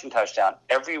 1 rushing touchdown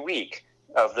every week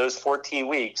of those 14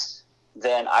 weeks,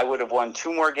 then I would have won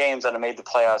 2 more games and I made the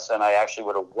playoffs, and I actually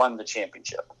would have won the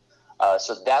championship.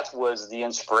 So that was the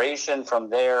inspiration. From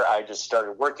there, I just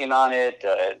started working on it.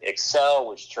 Excel,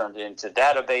 which turned into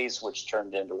database, which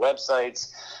turned into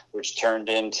websites, which turned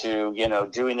into,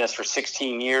 doing this for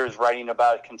 16 years, writing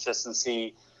about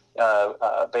consistency,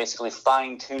 basically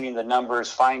fine-tuning the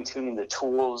numbers, fine-tuning the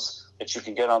tools that you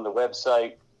can get on the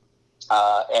website.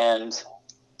 And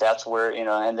that's where,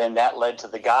 and then that led to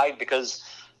the guide, because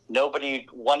nobody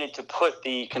wanted to put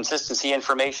the consistency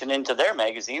information into their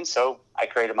magazine, so I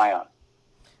created my own.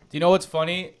 Do you know what's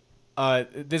funny?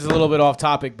 This is a little bit off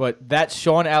topic, but that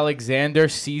Sean Alexander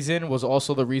season was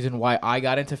also the reason why I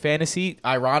got into fantasy,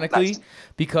 ironically,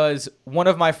 because one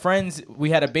of my friends,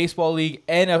 we had a baseball league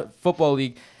and a football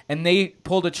league, and they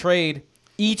pulled a trade,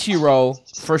 Ichiro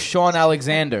for Sean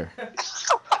Alexander.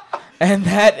 And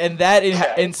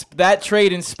that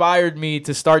trade inspired me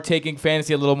to start taking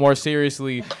fantasy a little more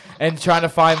seriously and trying to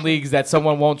find leagues that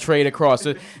someone won't trade across.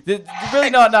 So, really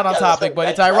not on topic, but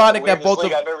it's ironic that both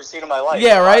league I've ever seen in my life.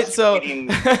 Yeah, right. So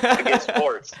against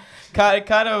sports. Kind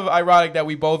of ironic that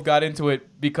we both got into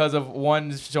it because of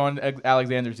one Sean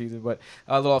Alexander season, but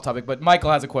a little off topic. But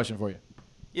Michael has a question for you.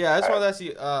 Yeah, I just want to ask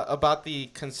you about the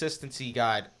consistency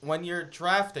guide. When you're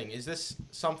drafting, is this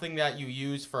something that you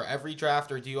use for every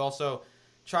draft, or do you also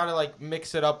try to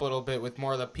mix it up a little bit with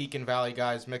more of the peak and valley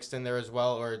guys mixed in there as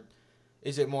well, or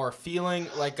is it more feeling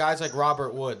like guys like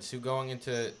Robert Woods, who going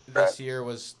into this year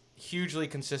was hugely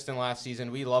consistent last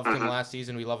season? We loved him last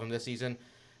season. We love him this season.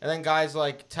 And then guys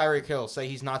like Tyreek Hill, say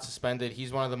he's not suspended.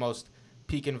 He's one of the most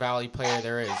peak and valley player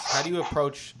there is. How do you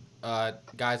approach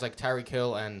guys like Tyreek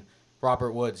Hill and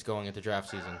Robert Woods going into draft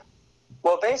season?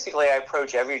 Well, basically, I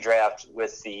approach every draft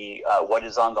with the what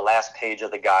is on the last page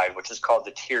of the guide, which is called the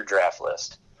tier draft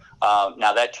list.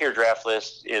 Now, that tier draft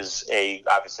list is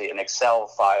obviously an Excel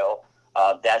file.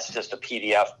 That's just a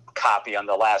PDF copy on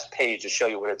the last page to show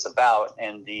you what it's about,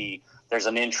 and there's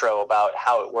an intro about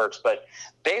how it works. But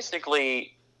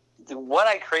basically, what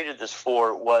I created this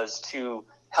for was to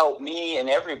help me and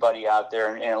everybody out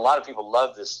there, and a lot of people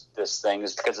love this thing,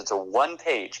 is because it's a 1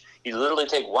 page. You literally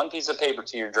take 1 piece of paper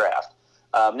to your draft.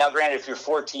 Now, granted, if you're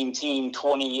 14 team,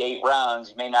 28 rounds,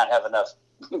 you may not have enough.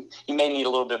 You may need a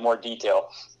little bit more detail.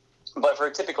 But for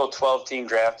a typical 12-team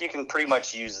draft, you can pretty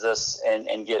much use this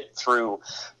and get through.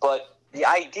 But the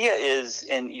idea is,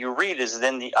 and you read, is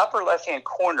in the upper left-hand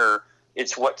corner,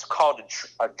 it's what's called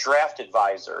a draft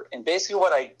advisor. And basically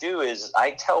what I do is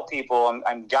I tell people,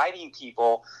 I'm guiding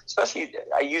people, especially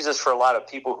I use this for a lot of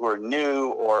people who are new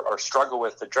or struggle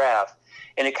with the draft.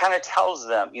 And it kind of tells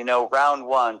them, round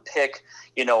 1, pick,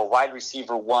 wide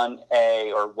receiver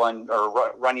 1A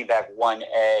or running back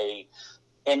 1A.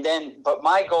 And then, but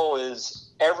my goal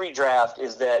is every draft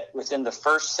is that within the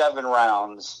first 7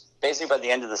 rounds, basically by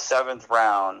the end of the 7th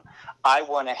round, I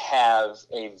want to have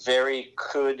a very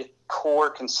good core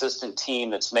consistent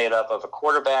team that's made up of a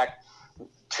quarterback,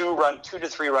 2 to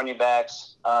 3 running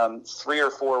backs, 3 or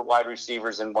 4 wide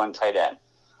receivers, and 1 tight end.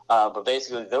 But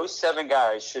basically, those 7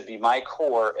 guys should be my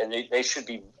core, and they should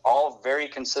be all very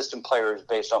consistent players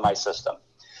based on my system.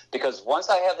 Because once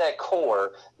I have that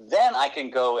core, then I can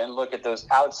go and look at those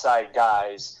outside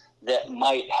guys that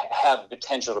might have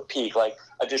potential to peak, like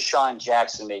a Deshaun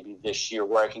Jackson maybe this year,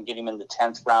 where I can get him in the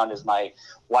 10th round as my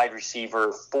wide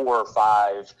receiver 4 or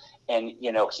 5. And,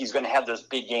 he's going to have those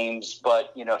big games,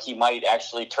 but, he might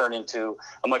actually turn into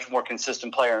a much more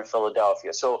consistent player in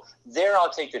Philadelphia. So there I'll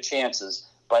take the chances,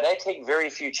 but I take very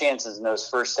few chances in those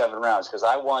first 7 rounds because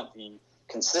I want the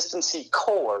consistency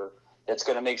core that's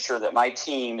going to make sure that my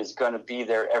team is going to be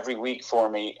there every week for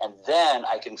me, and then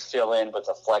I can fill in with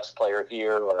a flex player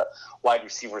here or a wide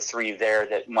receiver 3 there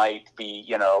that might be,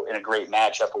 in a great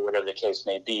matchup or whatever the case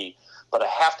may be. But I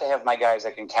have to have my guys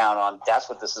I can count on. That's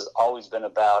what this has always been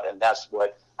about, and that's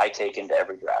what I take into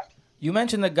every draft. You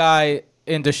mentioned the guy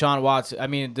in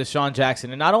Deshaun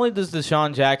Jackson, and not only does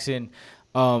Deshaun Jackson,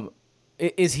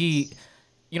 is he,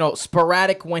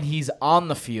 sporadic when he's on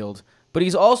the field, but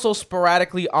he's also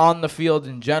sporadically on the field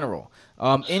in general.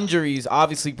 Injuries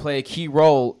obviously play a key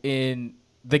role in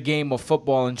the game of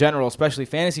football in general, especially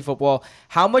fantasy football.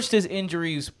 How much does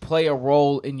injuries play a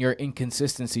role in your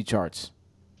inconsistency charts?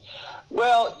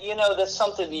 Well, that's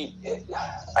something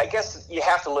I guess you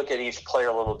have to look at each player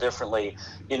a little differently.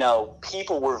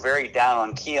 People were very down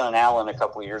on Keenan Allen a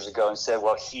couple of years ago and said,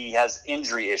 well, he has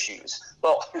injury issues.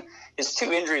 Well, his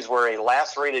 2 injuries were a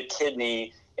lacerated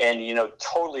kidney and,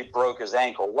 totally broke his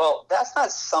ankle. Well, that's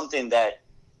not something that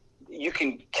you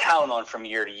can count on from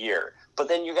year to year. But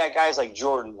then you got guys like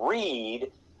Jordan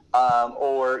Reed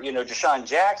or, Deshaun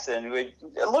Jackson, who had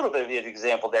a little bit of an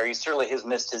example there. He certainly has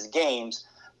missed his games.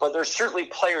 But there's certainly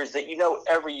players that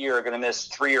every year are going to miss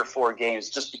 3 or 4 games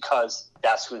just because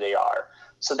that's who they are.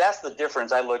 So that's the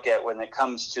difference I look at when it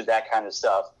comes to that kind of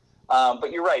stuff.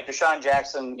 But you're right. Deshaun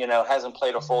Jackson, hasn't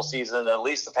played a full season in at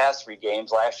least the past 3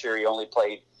 games. Last year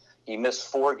he missed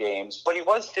 4 games. But he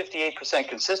was 58%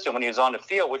 consistent when he was on the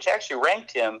field, which actually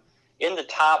ranked him in the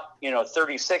top,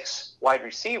 36 wide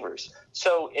receivers.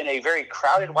 So in a very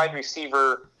crowded wide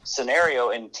receiver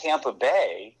scenario in Tampa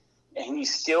Bay, and he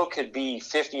still could be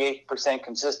 58%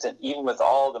 consistent, even with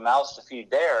all the mouths to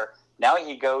feed there. Now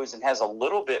he goes and has a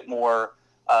little bit more,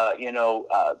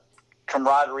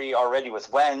 camaraderie already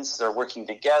with Wentz. They're working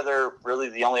together. Really,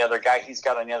 the only other guy he's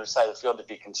got on the other side of the field to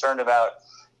be concerned about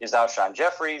is Alshon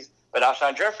Jeffries. But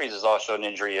Alshon Jeffries is also an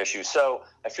injury issue. So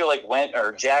I feel like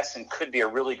Jackson could be a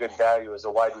really good value as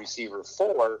a wide receiver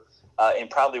 4.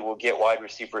 And probably will get wide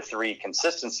receiver 3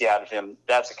 consistency out of him.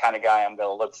 That's the kind of guy I'm going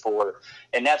to look for.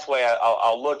 And that's why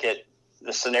I'll look at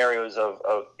the scenarios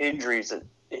of injuries.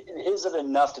 Is it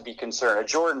enough to be concerned? A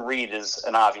Jordan Reed is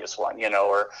an obvious one,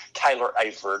 or Tyler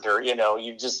Eifert, or,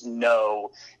 you just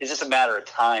know. It's just a matter of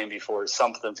time before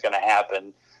something's going to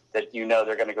happen that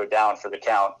they're going to go down for the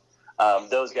count.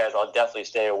 Those guys I'll definitely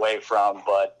stay away from,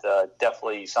 but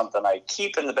definitely something I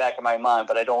keep in the back of my mind,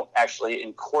 but I don't actually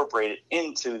incorporate it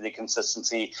into the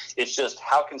consistency. It's just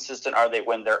how consistent are they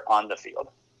when they're on the field.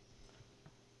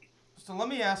 So let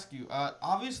me ask you,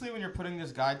 obviously when you're putting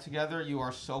this guide together, you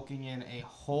are soaking in a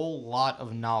whole lot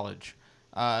of knowledge.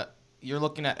 You're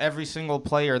looking at every single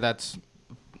player that's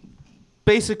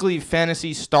basically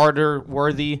fantasy starter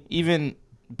worthy, even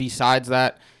besides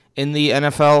that in the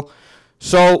NFL.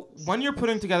 So when you're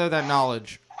putting together that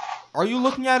knowledge, are you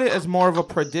looking at it as more of a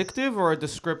predictive or a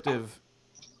descriptive?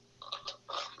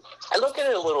 I look at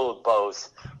it a little of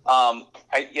both.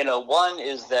 One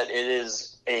is that it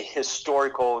is a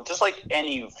historical, just like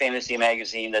any fantasy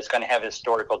magazine that's going to have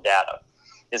historical data.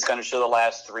 It's going to show the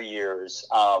last 3 years.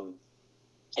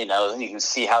 And you can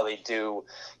see how they do,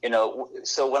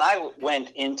 So when I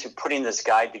went into putting this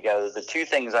guide together, the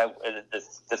things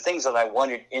that I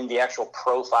wanted in the actual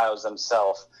profiles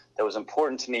themselves that was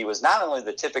important to me was not only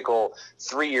the typical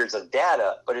 3 years of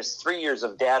data, but it's 3 years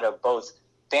of data, both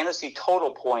fantasy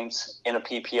total points in a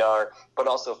PPR, but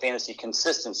also fantasy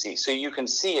consistency. So you can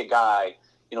see a guy,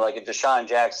 like a Deshaun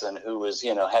Jackson who was,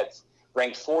 had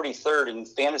ranked 43rd in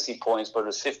fantasy points, but it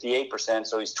was 58%,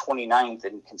 so he's 29th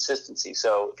in consistency.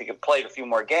 So if he could play a few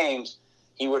more games,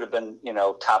 he would have been,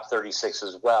 top 36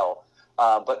 as well.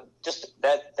 But just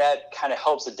that kind of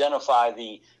helps identify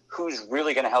who's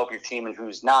really going to help your team and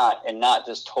who's not, and not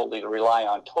just totally rely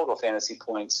on total fantasy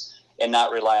points and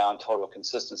not rely on total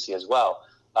consistency as well.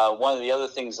 One of the other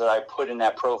things that I put in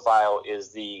that profile is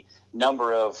the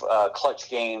number of clutch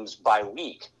games by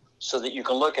week, so that you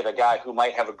can look at a guy who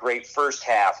might have a great first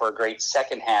half or a great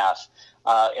second half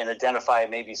and identify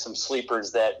maybe some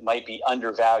sleepers that might be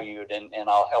undervalued, and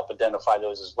I'll help identify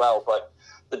those as well. But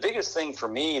the biggest thing for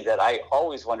me that I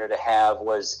always wanted to have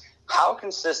was how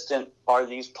consistent are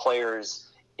these players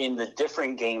in the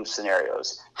different game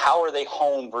scenarios? How are they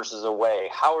home versus away?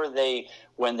 How are they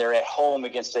when they're at home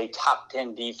against a top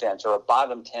 10 defense or a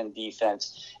bottom 10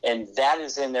 defense? And that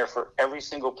is in there for every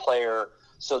single player,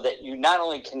 so that you not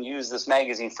only can use this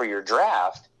magazine for your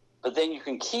draft, but then you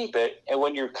can keep it. And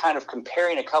when you're kind of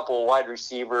comparing a couple of wide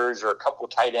receivers or a couple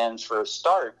of tight ends for a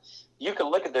start, you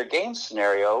can look at their game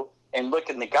scenario and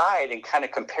look in the guide and kind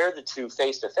of compare the two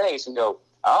face to face and go,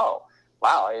 oh,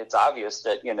 wow, it's obvious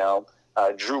that,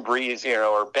 Drew Brees,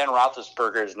 or Ben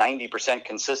Roethlisberger is 90%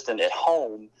 consistent at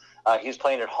home. He's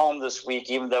playing at home this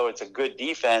week, even though it's a good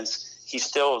defense. He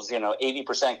still is,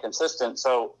 80% consistent.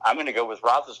 So I'm going to go with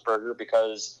Roethlisberger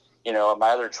because, my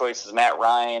other choice is Matt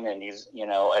Ryan, and he's,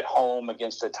 at home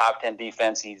against a top 10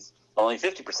 defense. He's only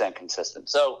 50% consistent.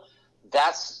 So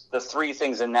that's the three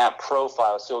things in that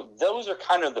profile. So those are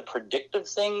kind of the predictive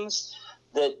things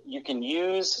that you can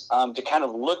use to kind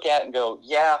of look at and go,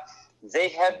 yeah, they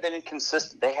have been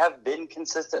inconsistent. They have been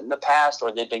consistent in the past,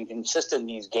 or they've been consistent in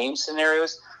these game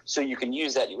scenarios. So you can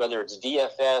use that whether it's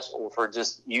DFS or for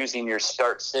just using your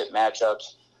start-sit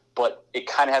matchups. But it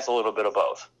kind of has a little bit of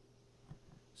both.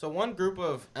 So one group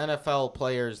of NFL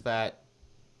players that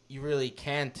you really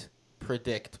can't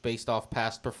predict based off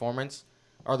past performance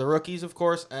are the rookies, of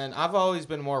course. And I've always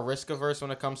been more risk-averse when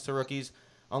it comes to rookies.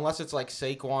 Unless it's like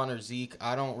Saquon or Zeke,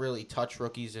 I don't really touch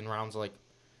rookies in rounds like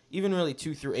even really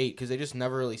 2 through 8 because they just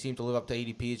never really seem to live up to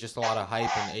ADP. It's just a lot of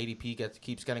hype, and ADP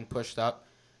keeps getting pushed up.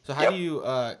 So how do you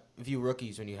view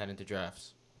rookies when you head into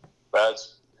drafts? Well,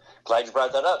 glad you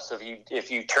brought that up. So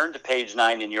if you turn to page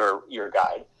 9 in your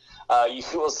guide, you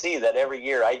will see that every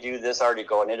year I do this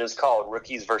article, and it is called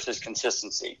Rookies versus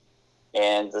Consistency.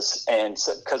 And because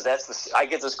I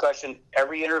get this question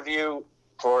every interview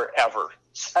forever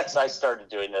since I started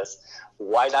doing this.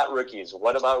 Why not rookies?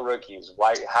 What about rookies?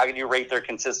 How can you rate their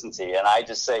consistency? And I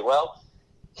just say, well,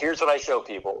 here's what I show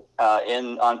people.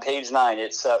 On page 9,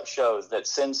 it shows that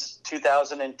since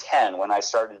 2010, when I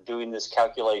started doing this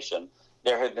calculation,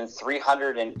 there have been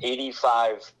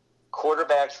 385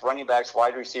 quarterbacks, running backs,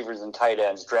 wide receivers, and tight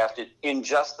ends drafted in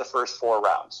just the first 4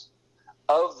 rounds.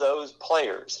 Of those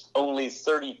players, only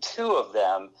 32 of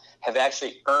them have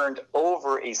actually earned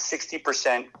over a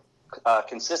 60%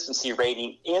 consistency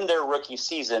rating in their rookie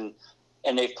season,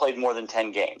 and they've played more than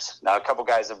 10 games. Now, a couple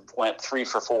guys have went 3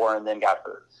 for 4 and then got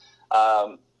hurt.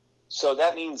 So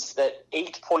that means that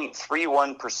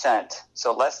 8.31%,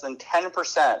 so less than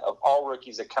 10% of all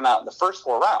rookies that come out in the first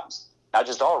 4 rounds, not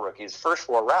just all rookies, first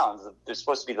 4 rounds, they're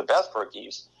supposed to be the best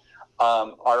rookies,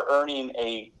 are earning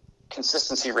a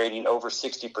consistency rating over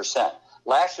 60%.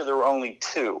 Last year, there were only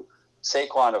 2,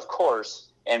 Saquon, of course,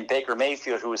 and Baker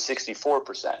Mayfield, who was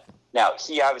 64%. Now,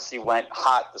 he obviously went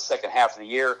hot the second half of the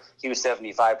year. He was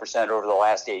 75% over the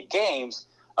last 8 games.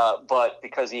 But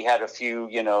because he had a few,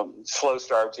 slow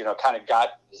starts, kind of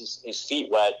got his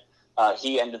feet wet,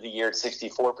 he ended the year at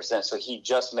 64%. So he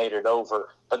just made it over.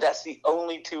 But that's the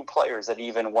only 2 players that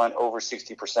even went over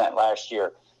 60% last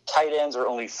year. Tight ends are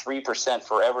only 3%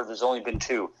 forever. There's only been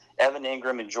 2, Evan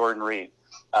Ingram and Jordan Reed.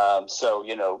 So,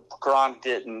 Gronk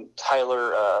didn't,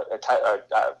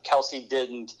 Kelsey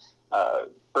didn't,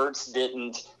 Ertz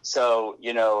didn't. So,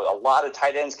 a lot of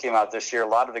tight ends came out this year, a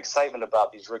lot of excitement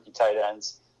about these rookie tight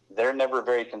ends. They're never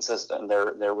very consistent in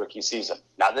their rookie season.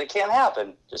 Not that it can't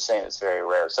happen, just saying it's very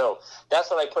rare. So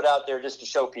that's what I put out there just to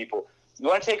show people. You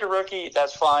want to take a rookie,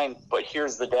 that's fine, but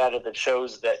here's the data that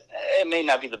shows that it may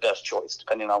not be the best choice,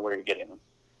 depending on where you're getting them.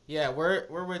 Yeah,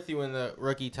 we're with you in the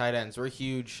rookie tight ends. We're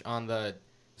huge on the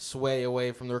sway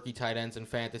away from the rookie tight ends in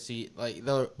fantasy. Like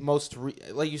the most,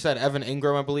 like you said, Evan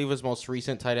Ingram, I believe, was most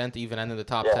recent tight end to even end in the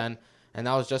top 10, and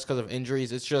that was just because of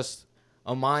injuries. It's just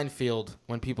a minefield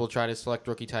when people try to select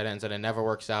rookie tight ends, and it never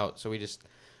works out. So we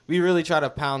really try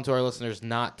to pound to our listeners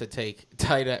not to take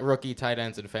rookie tight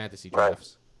ends in fantasy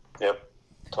drafts. Right. Yep,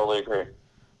 totally agree.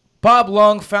 Bob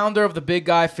Lung, founder of the Big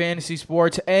Guy Fantasy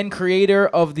Sports and creator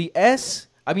of the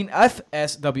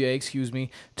FSWA,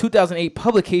 2008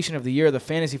 publication of the year, the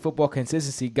Fantasy Football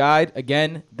Consistency Guide.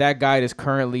 Again, that guide is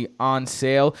currently on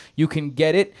sale. You can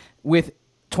get it with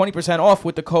 20% off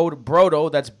with the code BROTO.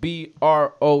 That's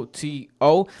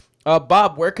BROTO.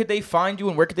 Bob, where could they find you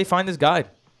and where could they find this guide?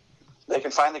 They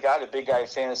can find the guide at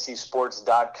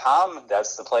BigGuyFantasySports.com.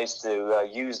 That's the place to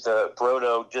use the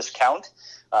Brodo discount.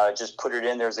 Just put it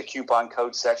in. There's a coupon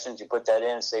code section. You put that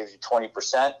in, it saves you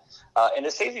 20%. And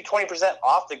it saves you 20%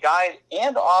 off the guide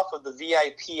and off of the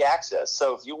VIP access.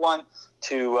 So if you want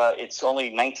to, it's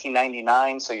only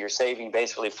 $19.99, so you're saving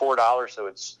basically $4, so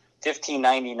it's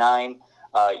 $15.99.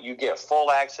 You get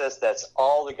full access. That's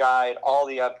all the guide, all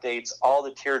the updates, all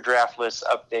the tier draft list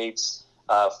updates,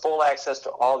 full access to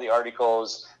all the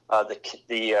articles,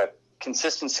 the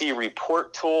consistency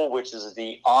report tool, which is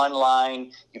the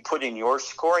online, you put in your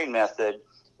scoring method,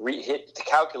 hit the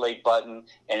calculate button,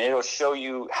 and it'll show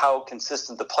you how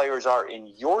consistent the players are in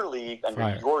your league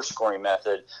under your scoring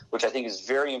method, which I think is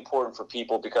very important for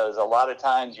people, because a lot of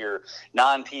times your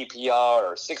non-PPR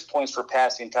or 6 points for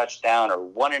passing touchdown or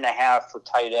 1.5 for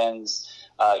tight ends.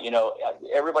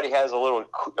 Everybody has a little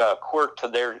quirk to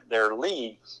their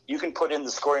league. You can put in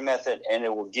the scoring method, and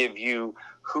it will give you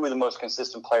who the most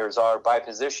consistent players are by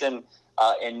position.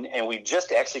 And we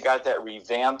just actually got that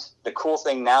revamped. The cool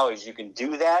thing now is you can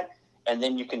do that, and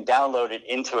then you can download it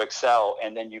into Excel,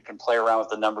 and then you can play around with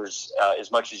the numbers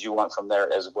as much as you want from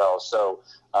there as well. So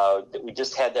we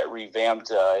just had that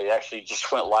revamped. It actually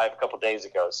just went live a couple days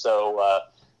ago. So,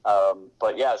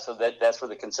 so that's where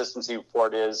the consistency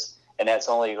report is. And that's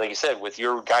only, like you said, with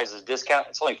your guys' discount,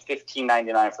 it's only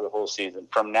 $15.99 for the whole season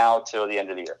from now till the end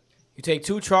of the year. You take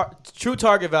true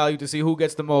target value to see who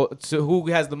gets the most, who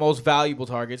has the most valuable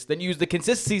targets. Then you use the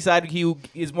consistency side, who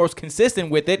is most consistent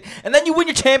with it, and then you win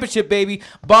your championship, baby.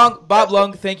 Bob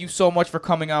Lung, thank you so much for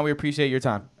coming on. We appreciate your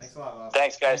time. Thanks a lot, Bob.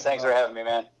 Thanks, guys. Thanks for having me,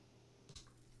 man.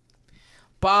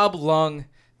 Bob Lung,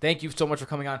 thank you so much for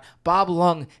coming on. Bob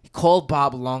Lung, called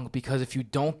Bob Lung because if you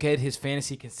don't get his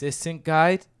fantasy consistent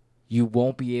guide, you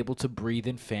won't be able to breathe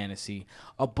in fantasy.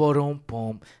 Boom.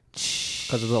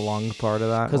 Because of the lung part of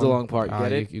that. Because of the lung part.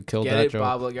 Get it? You killed get that it, joke.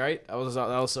 Bob? Right? That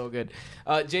was so good.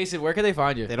 Jason, where can they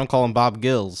find you? They don't call him Bob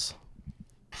Gills.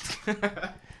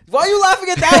 Why are you laughing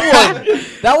at that one?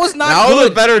 That was not that good. That was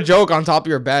a better joke on top of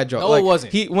your bad joke. No, it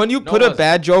wasn't. When you put a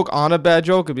bad joke on a bad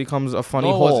joke, it becomes a funny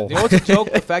hole. You know what's a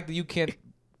joke? The fact that you can't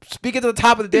speak into the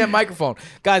top of the damn microphone.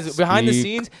 Guys, behind the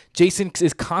scenes, Jason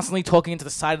is constantly talking into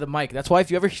the side of the mic. That's why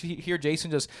if you ever hear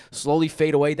Jason just slowly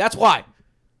fade away, that's why.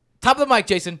 Top of the mic,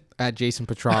 Jason. At Jason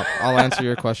Petrop. I'll answer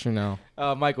your question now.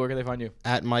 Mike, where can they find you?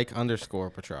 At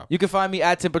Mike_Petrop. You can find me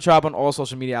at Tim Petrop on all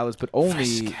social media outlets, but only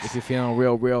if you're feeling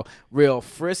real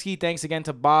frisky. Thanks again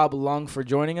to Bob Lung for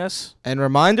joining us. And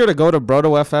reminder to go to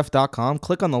brotoff.com,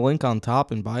 click on the link on top,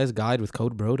 and buy his guide with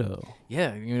code BROTO.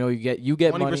 Yeah, you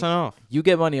get 20% off. You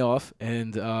get money off,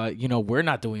 and we're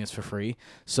not doing this for free,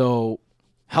 so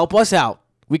help us out.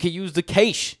 We could use the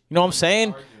cash. You know what I'm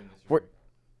saying?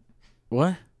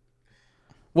 What?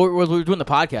 We're doing the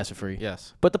podcast for free.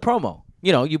 Yes. But the promo,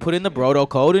 you put in the Broto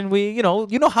code, and we, you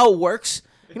know how it works.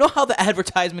 You know how the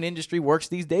advertisement industry works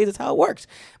these days. That's how it works.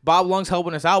 Bob Lung's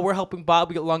helping us out. We're helping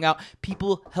Bob get Lung out.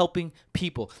 People helping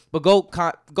people. But go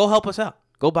help us out.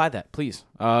 Go buy that, please.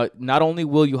 Not only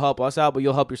will you help us out, but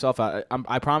you'll help yourself out.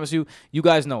 I promise you, you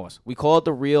guys know us. We call it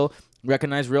the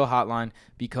Recognize Real Hotline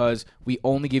because we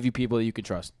only give you people that you can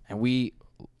trust. And we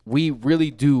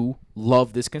really do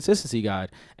love this consistency guide,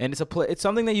 and it's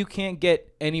something that you can't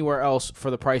get anywhere else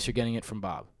for the price you're getting it from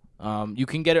Bob. You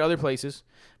can get it other places,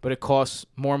 but it costs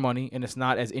more money, and it's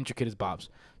not as intricate as Bob's.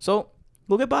 So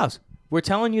look at Bob's. We're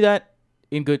telling you that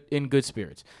in good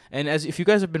spirits. And as if you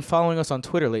guys have been following us on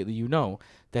Twitter lately, you know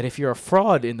that if you're a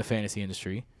fraud in the fantasy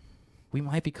industry, we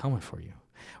might be coming for you.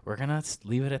 We're going to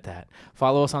leave it at that.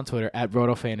 Follow us on Twitter at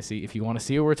BrotoFantasy if you want to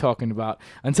see what we're talking about.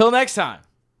 Until next time,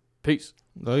 peace.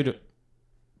 Later.